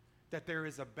believe that there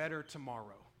is a better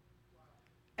tomorrow.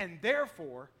 And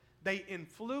therefore, they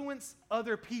influence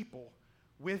other people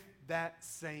with that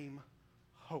same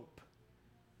hope.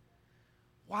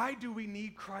 Why do we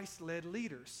need Christ-led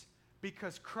leaders?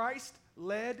 Because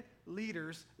Christ-led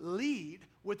leaders lead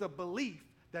with a belief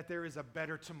that there is a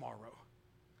better tomorrow.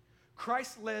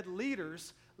 Christ-led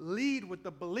leaders lead with the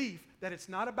belief that it's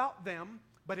not about them,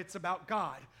 but it's about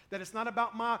God. That it's not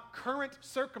about my current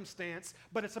circumstance,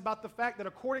 but it's about the fact that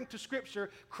according to Scripture,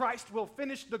 Christ will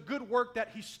finish the good work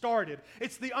that He started.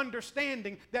 It's the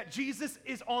understanding that Jesus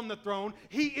is on the throne.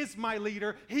 He is my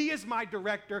leader. He is my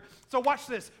director. So watch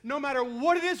this. No matter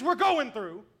what it is we're going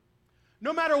through,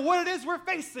 no matter what it is we're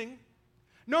facing,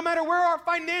 no matter where our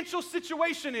financial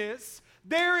situation is,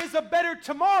 There is a better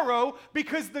tomorrow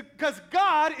because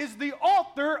God is the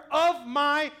author of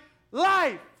my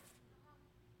life.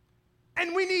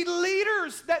 And we need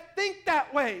leaders that think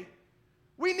that way.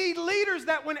 We need leaders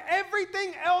that when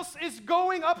everything else is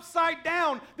going upside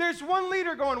down, there's one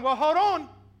leader going, well, hold on.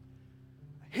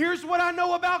 Here's what I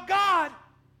know about God.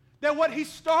 That what he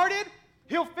started,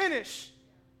 he'll finish.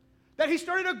 That he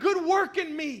started a good work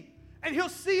in me, and he'll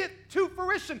see it to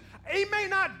fruition. He may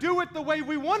not do it the way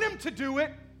we want him to do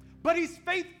it, but he's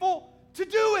faithful to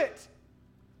do it.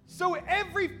 So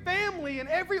every family and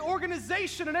every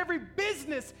organization and every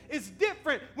business is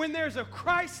different when there's a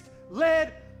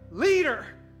Christ-led leader.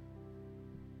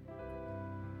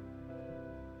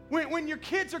 When your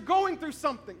kids are going through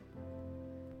something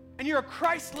and you're a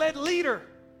Christ-led leader,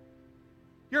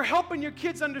 you're helping your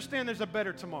kids understand there's a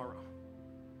better tomorrow.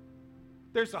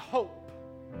 There's a hope.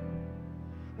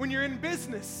 When you're in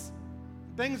business,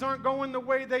 things aren't going the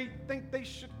way they think they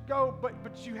should go, but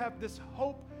you have this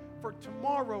hope for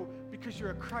tomorrow because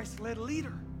you're a Christ-led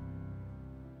leader.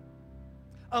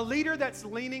 A leader that's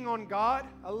leaning on God,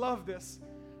 I love this,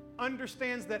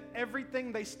 understands that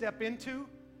everything they step into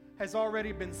has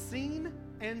already been seen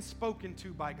and spoken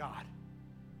to by God.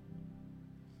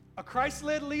 A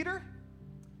Christ-led leader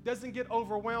doesn't get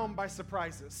overwhelmed by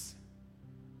surprises.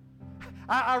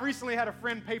 I recently had a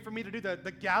friend pay for me to do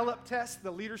the Gallup test,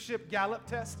 the leadership Gallup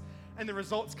test, and the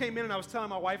results came in, and I was telling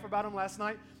my wife about them last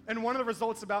night, and one of the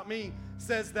results about me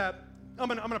says that, I'm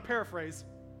gonna paraphrase,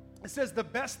 it says the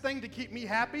best thing to keep me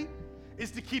happy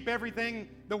is to keep everything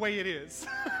the way it is.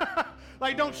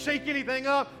 Like, don't shake anything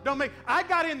up, I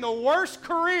got in the worst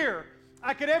career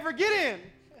I could ever get in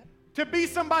to be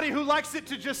somebody who likes it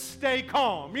to just stay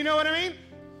calm, you know what I mean?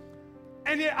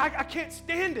 And I can't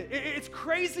stand it. It's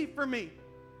crazy for me.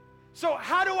 So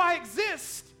how do I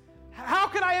exist? How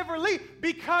could I ever lead?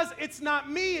 Because it's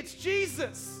not me, it's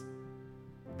Jesus.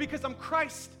 Because I'm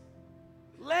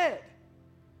Christ-led.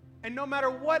 And no matter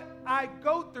what I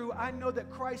go through, I know that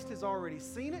Christ has already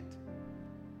seen it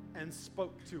and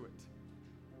spoke to it.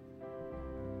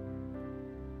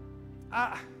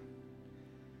 I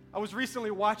was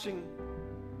recently watching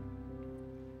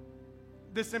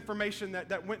this information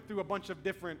that went through a bunch of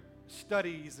different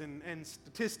studies and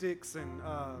statistics and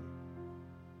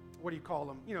what do you call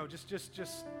them? You know, just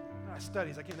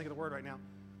studies. I can't think of the word right now.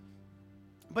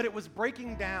 But it was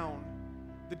breaking down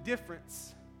the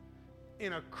difference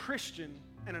in a Christian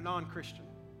and a non-Christian.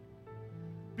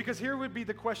 Because here would be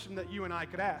the question that you and I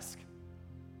could ask.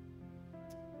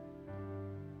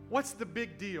 What's the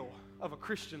big deal of a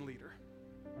Christian leader?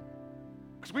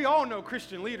 Because we all know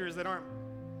Christian leaders that aren't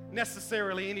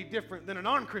necessarily any different than a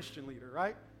non-Christian leader,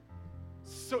 right?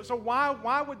 So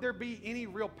why would there be any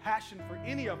real passion for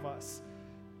any of us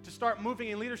to start moving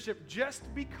in leadership just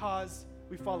because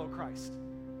we follow Christ?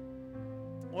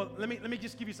 Well, let me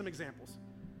just give you some examples.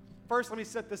 First, let me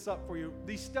set this up for you.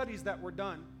 These studies that were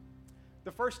done,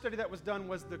 the first study that was done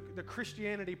was the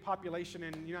Christianity population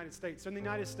in the United States. So in the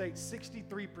United States,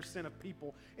 63% of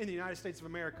people in the United States of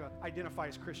America identify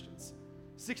as Christians.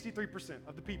 63%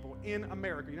 of the people in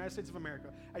America, United States of America,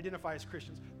 identify as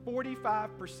Christians.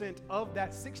 45% of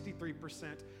that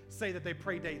 63% say that they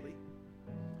pray daily.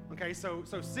 Okay, so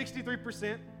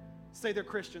 63% say they're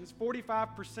Christians.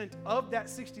 45% of that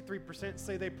 63%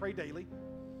 say they pray daily.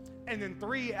 And then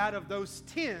 3 out of those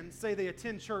 10 say they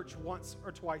attend church once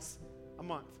or twice a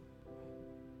month.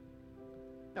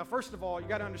 Now, first of all, you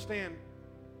got to understand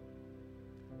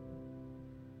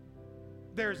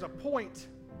there's a point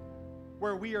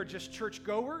where we are just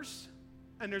churchgoers,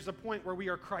 and there's a point where we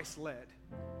are Christ-led.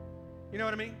 You know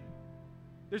what I mean?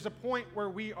 There's a point where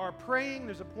we are praying.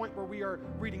 There's a point where we are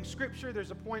reading Scripture. There's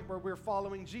a point where we're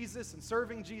following Jesus and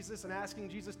serving Jesus and asking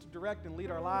Jesus to direct and lead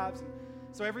our lives. And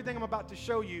so everything I'm about to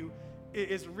show you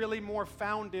is really more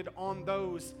founded on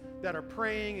those that are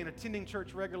praying and attending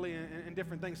church regularly and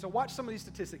different things. So watch some of these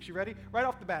statistics. You ready? Right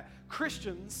off the bat,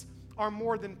 Christians are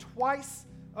more than twice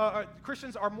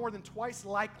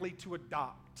likely to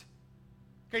adopt.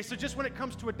 Okay, so just when it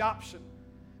comes to adoption,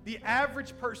 the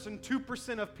average person,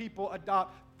 2% of people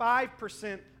adopt,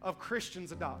 5% of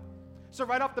Christians adopt. So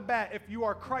right off the bat, if you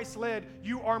are Christ-led,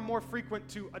 you are more frequent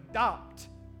to adopt.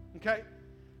 Okay?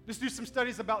 Just do some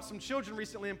studies about some children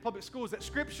recently in public schools that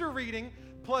scripture reading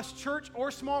plus church or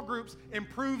small groups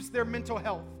improves their mental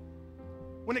health.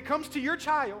 When it comes to your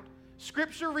child,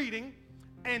 scripture reading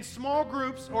and small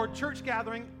groups or church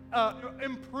gathering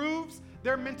improves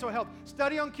their mental health.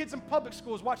 Study on kids in public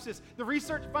schools. Watch this. The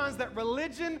research finds that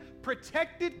religion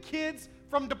protected kids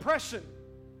from depression.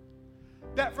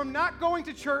 That from not going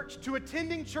to church to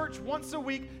attending church once a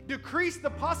week decreased the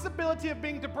possibility of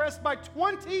being depressed by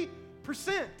 20%.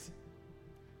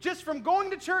 Just from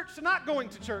going to church to not going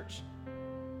to church.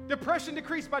 Depression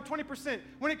decreased by 20%.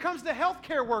 When it comes to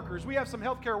healthcare workers, we have some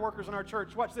healthcare workers in our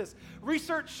church. Watch this.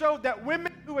 Research showed that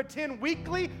women who attend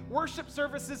weekly worship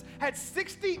services had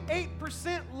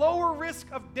 68% lower risk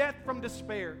of death from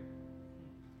despair.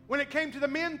 When it came to the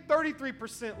men,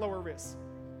 33% lower risk.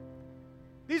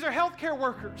 These are healthcare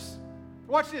workers.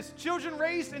 Watch this. Children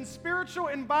raised in spiritual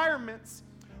environments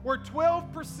were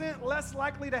 12% less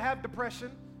likely to have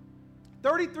depression,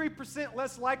 33%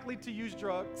 less likely to use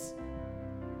drugs.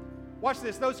 Watch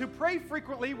this. Those who pray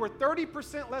frequently were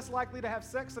 30% less likely to have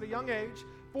sex at a young age,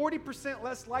 40%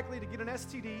 less likely to get an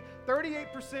STD,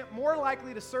 38% more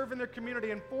likely to serve in their community,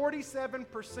 and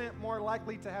 47% more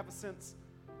likely to have a sense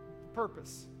of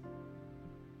purpose.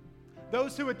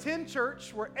 Those who attend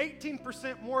church were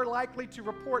 18% more likely to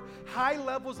report high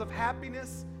levels of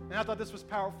happiness, and I thought this was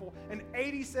powerful, and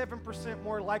 87%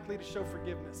 more likely to show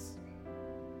forgiveness.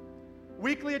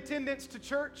 Weekly attendance to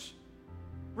church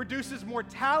reduces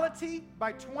mortality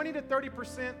by 20 to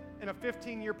 30% in a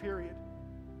 15-year period.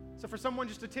 So for someone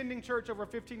just attending church over a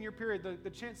 15-year period, the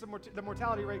chance of the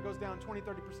mortality rate goes down 20,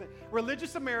 30%.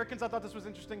 Religious Americans, I thought this was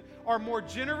interesting, are more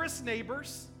generous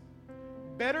neighbors,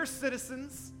 better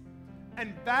citizens,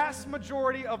 and vast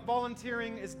majority of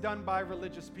volunteering is done by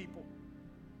religious people.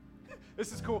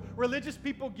 This is cool. Religious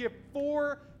people give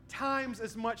 4 times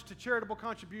as much to charitable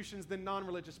contributions than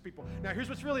non-religious people. Now, here's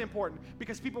what's really important,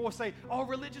 because people will say, oh,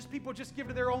 religious people just give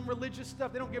to their own religious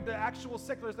stuff. They don't give to actual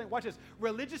secular things. Watch this.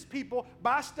 Religious people,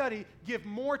 by study, give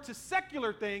more to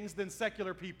secular things than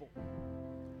secular people.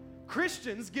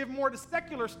 Christians give more to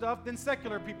secular stuff than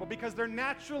secular people because they're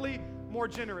naturally more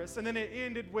generous. And then it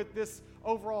ended with this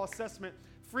overall assessment.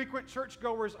 Frequent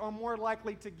churchgoers are more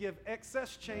likely to give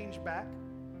excess change back,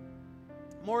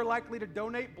 more likely to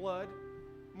donate blood,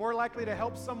 more likely to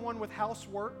help someone with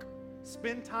housework,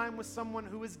 spend time with someone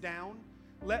who is down,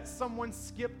 let someone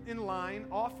skip in line,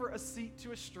 offer a seat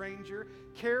to a stranger,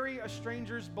 carry a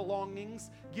stranger's belongings,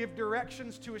 give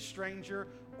directions to a stranger,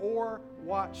 or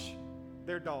watch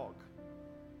their dog.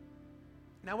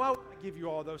 Now, why would I give you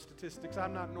all those statistics?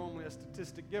 I'm not normally a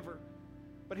statistic giver,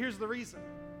 but here's the reason.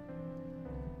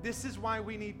 This is why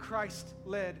we need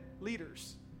Christ-led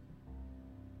leaders.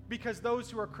 Because those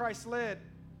who are Christ-led,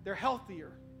 they're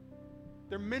healthier.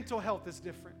 Their mental health is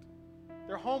different.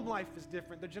 Their home life is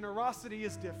different. Their generosity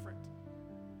is different.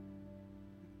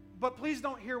 But please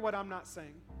don't hear what I'm not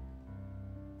saying.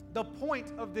 The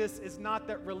point of this is not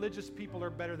that religious people are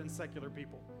better than secular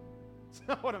people. That's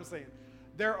not what I'm saying.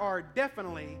 There are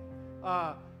definitely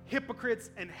hypocrites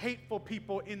and hateful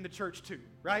people in the church too,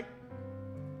 right?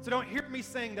 So don't hear me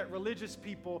saying that religious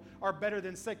people are better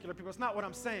than secular people. It's not what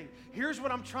I'm saying. Here's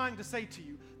what I'm trying to say to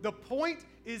you. The point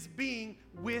is being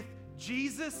with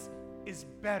Jesus is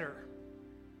better.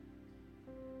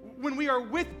 When we are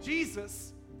with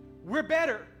Jesus, we're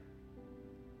better.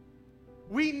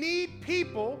 We need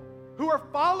people who are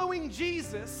following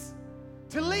Jesus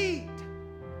to lead.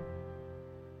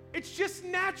 It's just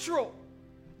natural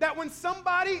that when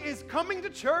somebody is coming to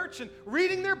church and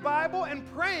reading their Bible and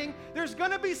praying, there's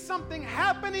going to be something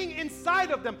happening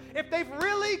inside of them. If they've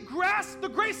really grasped the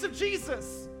grace of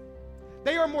Jesus,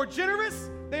 they are more generous,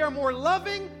 they are more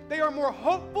loving, they are more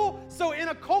hopeful. So in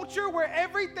a culture where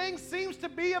everything seems to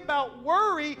be about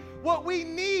worry, what we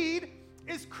need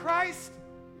is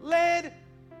Christ-led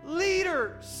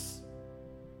leaders.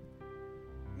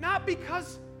 Not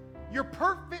because you're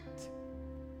perfect,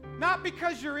 not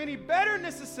because you're any better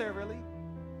necessarily,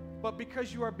 but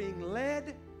because you are being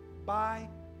led by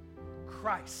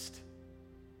Christ.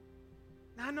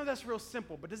 Now, I know that's real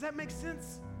simple, but does that make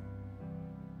sense?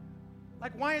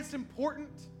 Like why it's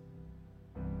important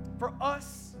for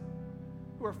us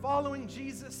who are following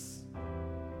Jesus,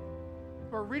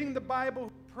 who are reading the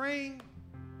Bible, praying,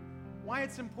 why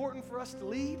it's important for us to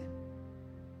lead?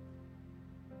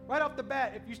 Right off the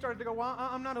bat, if you started to go, well,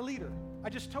 I'm not a leader. I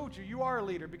just told you, you are a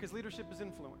leader because leadership is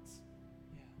influence.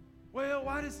 Yeah. Well,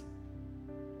 why does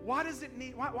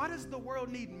the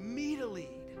world need me to lead?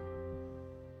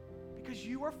 Because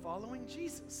you are following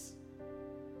Jesus.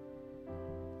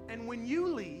 And when you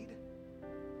lead,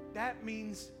 that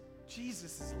means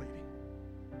Jesus is leading.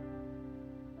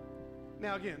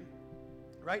 Now again,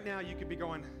 right now you could be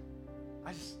going,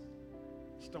 I just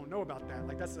don't know about that.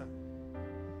 Like that's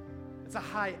a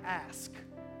high ask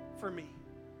for me.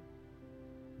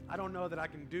 I don't know that I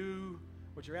can do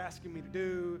what you're asking me to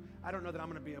do. I don't know that I'm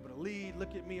going to be able to lead.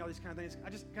 Look at me, all these kind of things.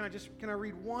 Can I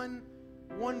read one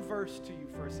verse to you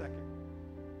for a second?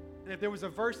 And if there was a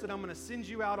verse that I'm going to send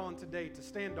you out on today to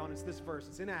stand on, it's this verse.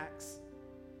 It's in Acts.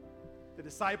 The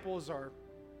disciples are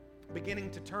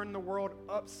beginning to turn the world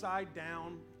upside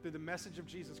down through the message of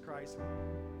Jesus Christ.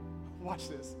 Watch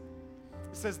this.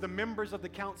 It says the members of the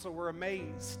council were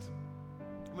amazed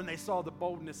when they saw the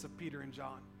boldness of Peter and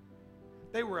John.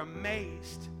 They were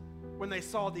amazed when they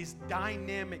saw these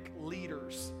dynamic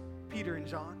leaders, Peter and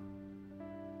John.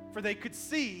 For they could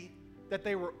see that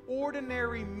they were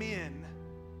ordinary men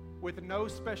with no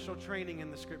special training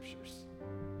in the scriptures.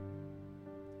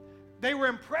 They were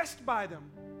impressed by them,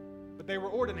 but they were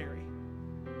ordinary.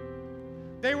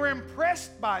 They were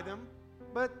impressed by them,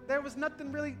 but there was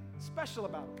nothing really special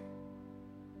about them.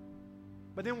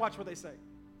 But then watch what they say.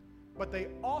 But they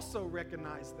also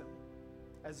recognized them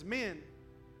as men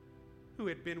who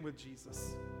had been with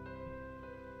Jesus.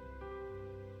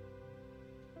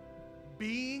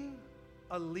 Being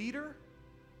a leader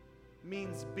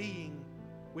means being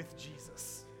with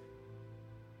Jesus.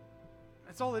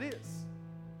 That's all it is.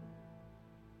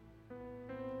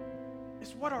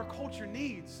 It's what our culture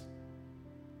needs.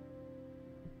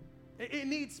 It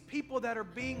needs people that are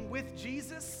being with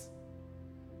Jesus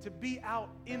to be out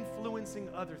influencing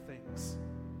other things.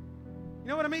 You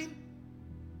know what I mean?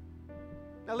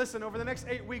 Now listen, over the next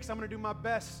 8 weeks, I'm going to do my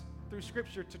best through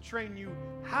Scripture to train you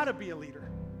how to be a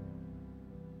leader.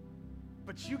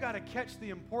 But you got to catch the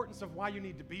importance of why you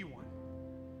need to be one.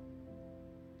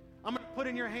 I'm going to put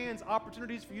in your hands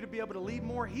opportunities for you to be able to lead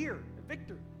more here at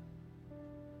Victor.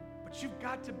 But you've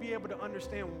got to be able to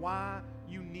understand why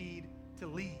you need to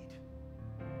lead.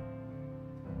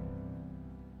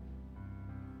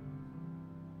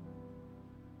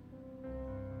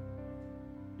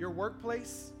 Your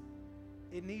workplace,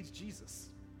 it needs Jesus.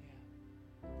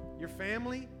 Your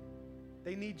family,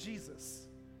 they need Jesus.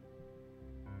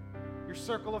 Your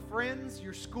circle of friends,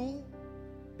 your school,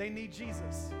 they need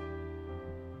Jesus.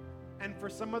 And for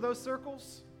some of those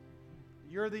circles,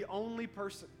 you're the only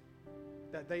person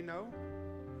that they know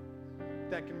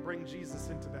that can bring Jesus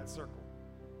into that circle.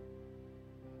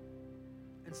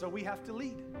 And so we have to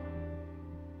lead.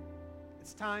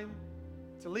 It's time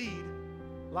to lead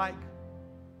like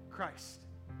Christ.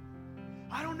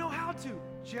 I don't know how to.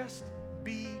 Just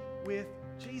be with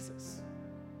Jesus.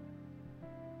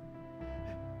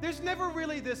 There's never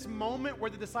really this moment where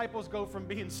the disciples go from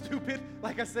being stupid,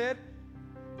 like I said,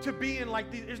 to being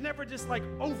like these. There's never just like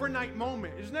overnight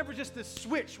moment. There's never just this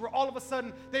switch where all of a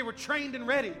sudden they were trained and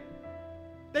ready.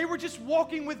 They were just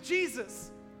walking with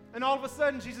Jesus. And all of a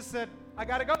sudden Jesus said, I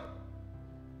got to go.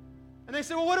 And they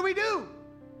said, well, what do we do?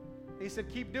 He said,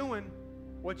 keep doing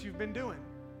what you've been doing.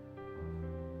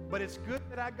 But it's good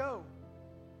that I go,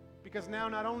 because now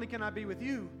not only can I be with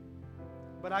you,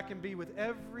 but I can be with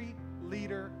every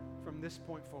leader from this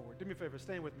point forward. Do me a favor,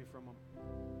 stand with me for a moment.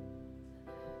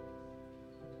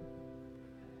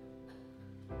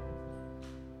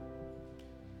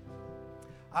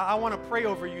 I want to pray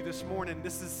over you this morning.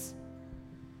 This is,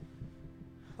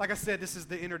 like I said, this is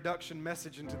the introduction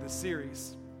message into this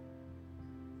series.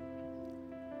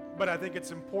 But I think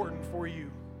it's important for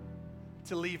you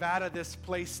to leave out of this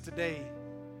place today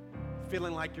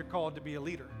feeling like you're called to be a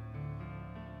leader.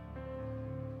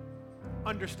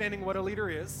 Understanding what a leader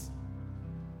is,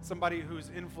 somebody who's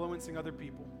influencing other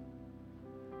people.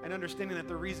 And understanding that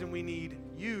the reason we need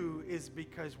you is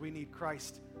because we need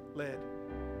Christ-led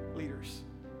leaders.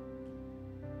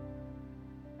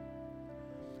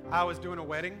 I was doing a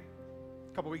wedding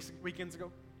a couple weekends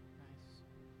ago. Nice.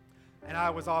 And I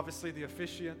was obviously the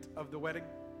officiant of the wedding.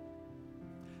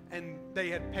 And they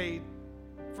had paid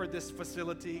for this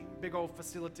facility, big old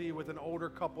facility with an older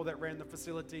couple that ran the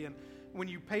facility. And when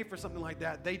you pay for something like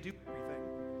that, they do everything.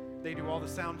 They do all the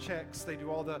sound checks. They do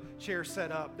all the chair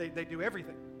setup. They do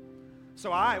everything.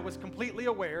 So I was completely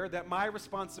aware that my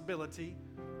responsibility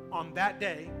on that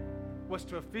day was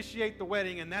to officiate the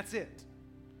wedding, and that's it.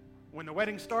 When the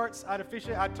wedding starts, I'd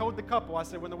officiate. I told the couple, I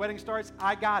said, when the wedding starts,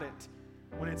 I got it.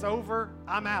 When it's over,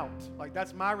 I'm out. Like,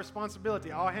 that's my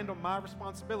responsibility. I'll handle my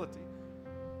responsibility.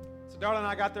 So Darla and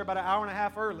I got there about an hour and a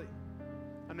half early,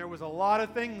 and there was a lot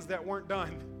of things that weren't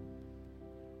done.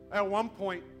 At one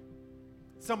point,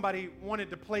 somebody wanted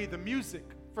to play the music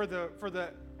for the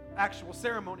actual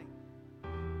ceremony.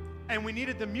 And we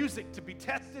needed the music to be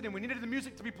tested, and we needed the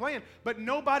music to be playing, but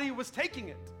nobody was taking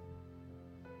it.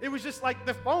 It was just like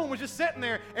the phone was just sitting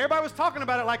there. Everybody was talking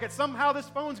about it like it somehow this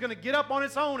phone's going to get up on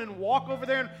its own and walk over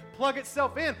there and plug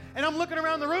itself in. And I'm looking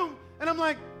around the room, and I'm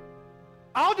like,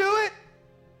 I'll do it.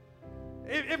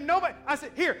 If nobody, I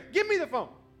said, here, give me the phone.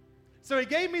 So he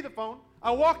gave me the phone. I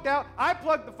walked out. I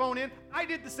plugged the phone in. I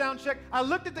did the sound check. I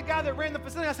looked at the guy that ran the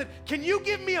facility. I said, can you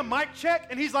give me a mic check?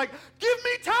 And he's like, give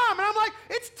me time. And I'm like,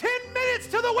 it's 10 minutes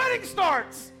till the wedding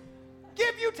starts.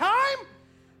 Give you time?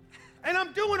 And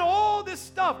I'm doing all this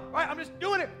stuff, right? I'm just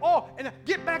doing it all. And I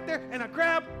get back there and I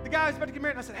grab the guy who's about to get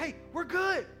married and I said, hey, we're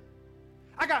good.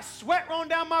 I got sweat rolling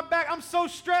down my back. I'm so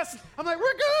stressed. I'm like,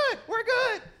 we're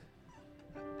good.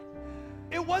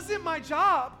 It wasn't my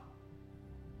job,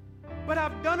 but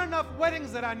I've done enough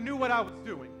weddings that I knew what I was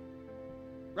doing,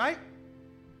 right?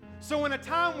 So in a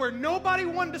time where nobody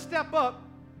wanted to step up,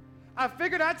 I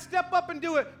figured I'd step up and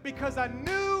do it because I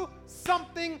knew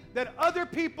something that other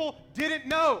people didn't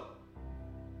know.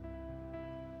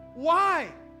 Why?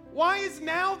 Why is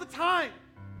now the time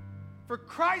for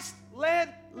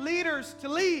Christ-led leaders to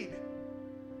lead?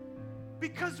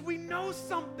 Because we know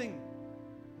something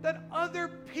that other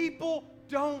people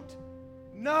don't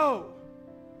know.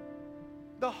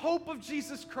 The hope of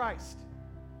Jesus Christ,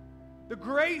 the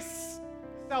grace,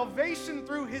 salvation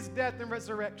through his death and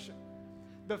resurrection,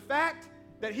 the fact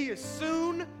that he is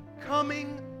soon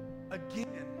coming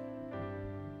again.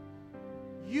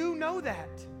 You know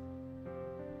that.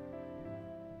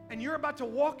 And you're about to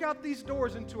walk out these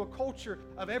doors into a culture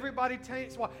of everybody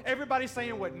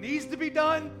saying what needs to be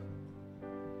done,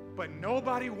 but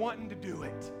nobody wanting to do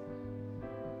it.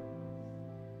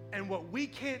 And what we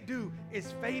can't do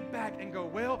is fade back and go,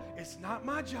 well, it's not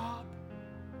my job.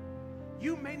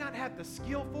 You may not have the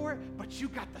skill for it, but you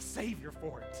got the Savior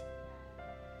for it.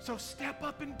 So step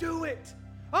up and do it.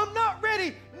 I'm not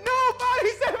ready.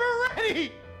 Nobody's ever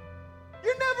ready.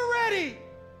 You're never ready.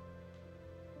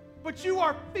 But you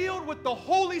are filled with the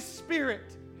Holy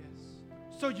Spirit.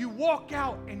 Yes. So you walk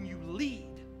out and you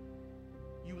lead.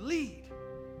 You lead.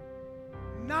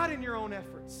 Not in your own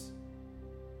efforts,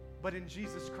 but in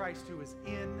Jesus Christ who is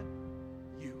in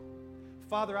you.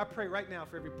 Father, I pray right now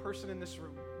for every person in this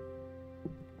room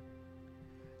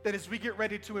that as we get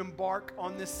ready to embark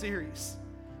on this series,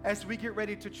 as we get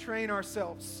ready to train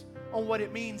ourselves on what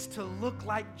it means to look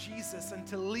like Jesus and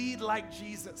to lead like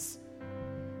Jesus,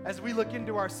 as we look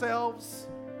into ourselves,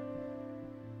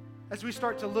 as we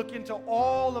start to look into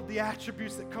all of the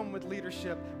attributes that come with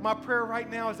leadership, my prayer right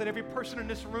now is that every person in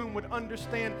this room would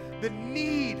understand the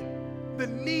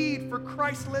need for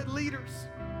Christ-led leaders.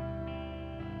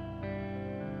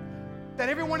 That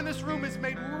everyone in this room is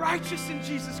made righteous in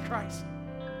Jesus Christ.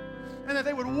 And that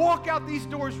they would walk out these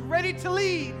doors ready to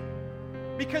lead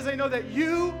because they know that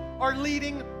you are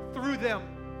leading through them.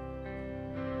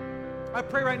 I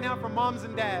pray right now for moms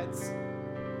and dads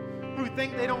who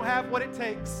think they don't have what it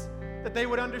takes, that they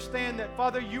would understand that,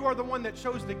 Father, you are the one that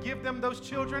chose to give them those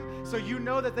children, so you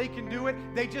know that they can do it.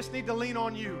 They just need to lean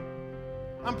on you.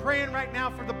 I'm praying right now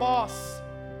for the boss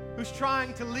who's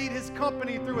trying to lead his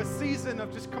company through a season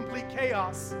of just complete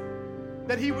chaos,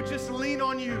 that he would just lean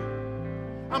on you.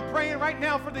 I'm praying right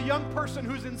now for the young person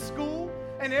who's in school,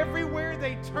 and everywhere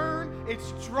they turn,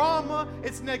 it's drama,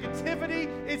 it's negativity,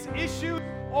 it's issues.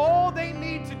 All they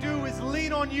need to do is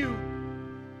lean on you.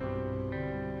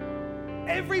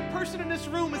 Every person in this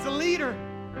room is a leader.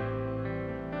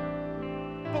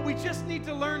 But we just need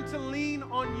to learn to lean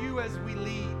on you as we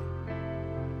lead.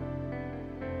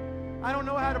 I don't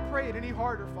know how to pray it any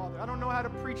harder, Father. I don't know how to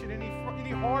preach it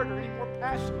any harder, any more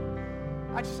passionate.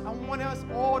 I want us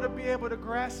all to be able to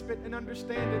grasp it and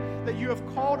understand it, that you have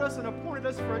called us and appointed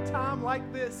us for a time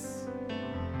like this.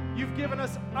 You've given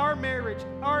us our marriage,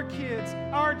 our kids,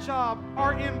 our job,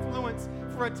 our influence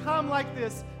for a time like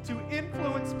this to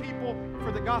influence people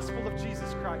for the gospel of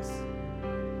Jesus Christ.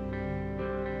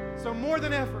 So more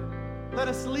than ever, let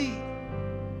us lead.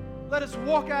 Let us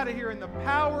walk out of here in the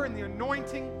power and the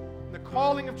anointing and the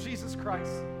calling of Jesus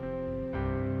Christ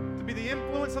to be the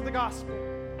influence of the gospel,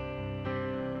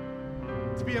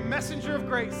 to be a messenger of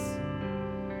grace.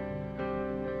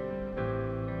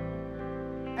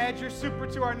 Add your super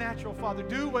to our natural, Father.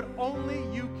 Do what only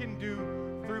you can do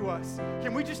through us.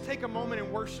 Can we just take a moment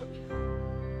and worship?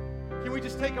 Can we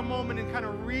just take a moment and kind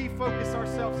of refocus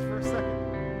ourselves for a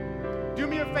second? Do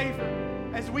me a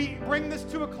favor. As we bring this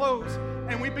to a close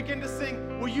and we begin to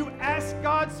sing, will you ask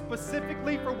God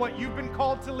specifically for what you've been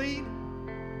called to lead?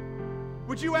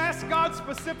 Would you ask God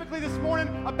specifically this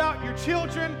morning about your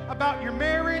children, about your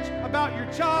marriage, about your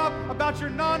job, about your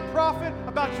nonprofit,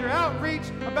 about your outreach,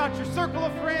 about your circle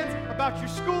of friends, about your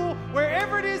school,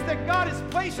 wherever it is that God has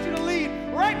placed you to lead?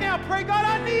 Right now, pray, God,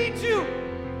 I need you.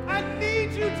 I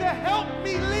need you to help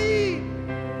me lead.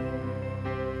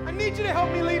 I need you to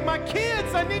help me lead my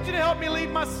kids. I need you to help me lead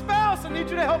my spouse. I need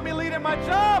you to help me lead at my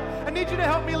job. I need you to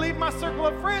help me lead my circle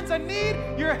of friends. I need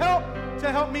your help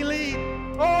to help me lead.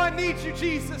 Oh, I need you,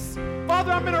 Jesus.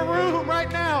 Father, I'm in a room right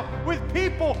now with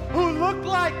people who look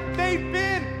like they've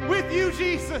been with you,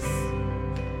 Jesus.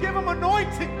 Give them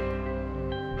anointing.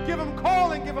 Give them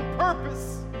calling. Give them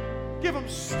purpose. Give them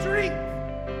strength.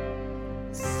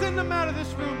 Send them out of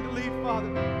this room to leave,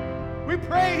 Father. We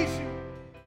praise you.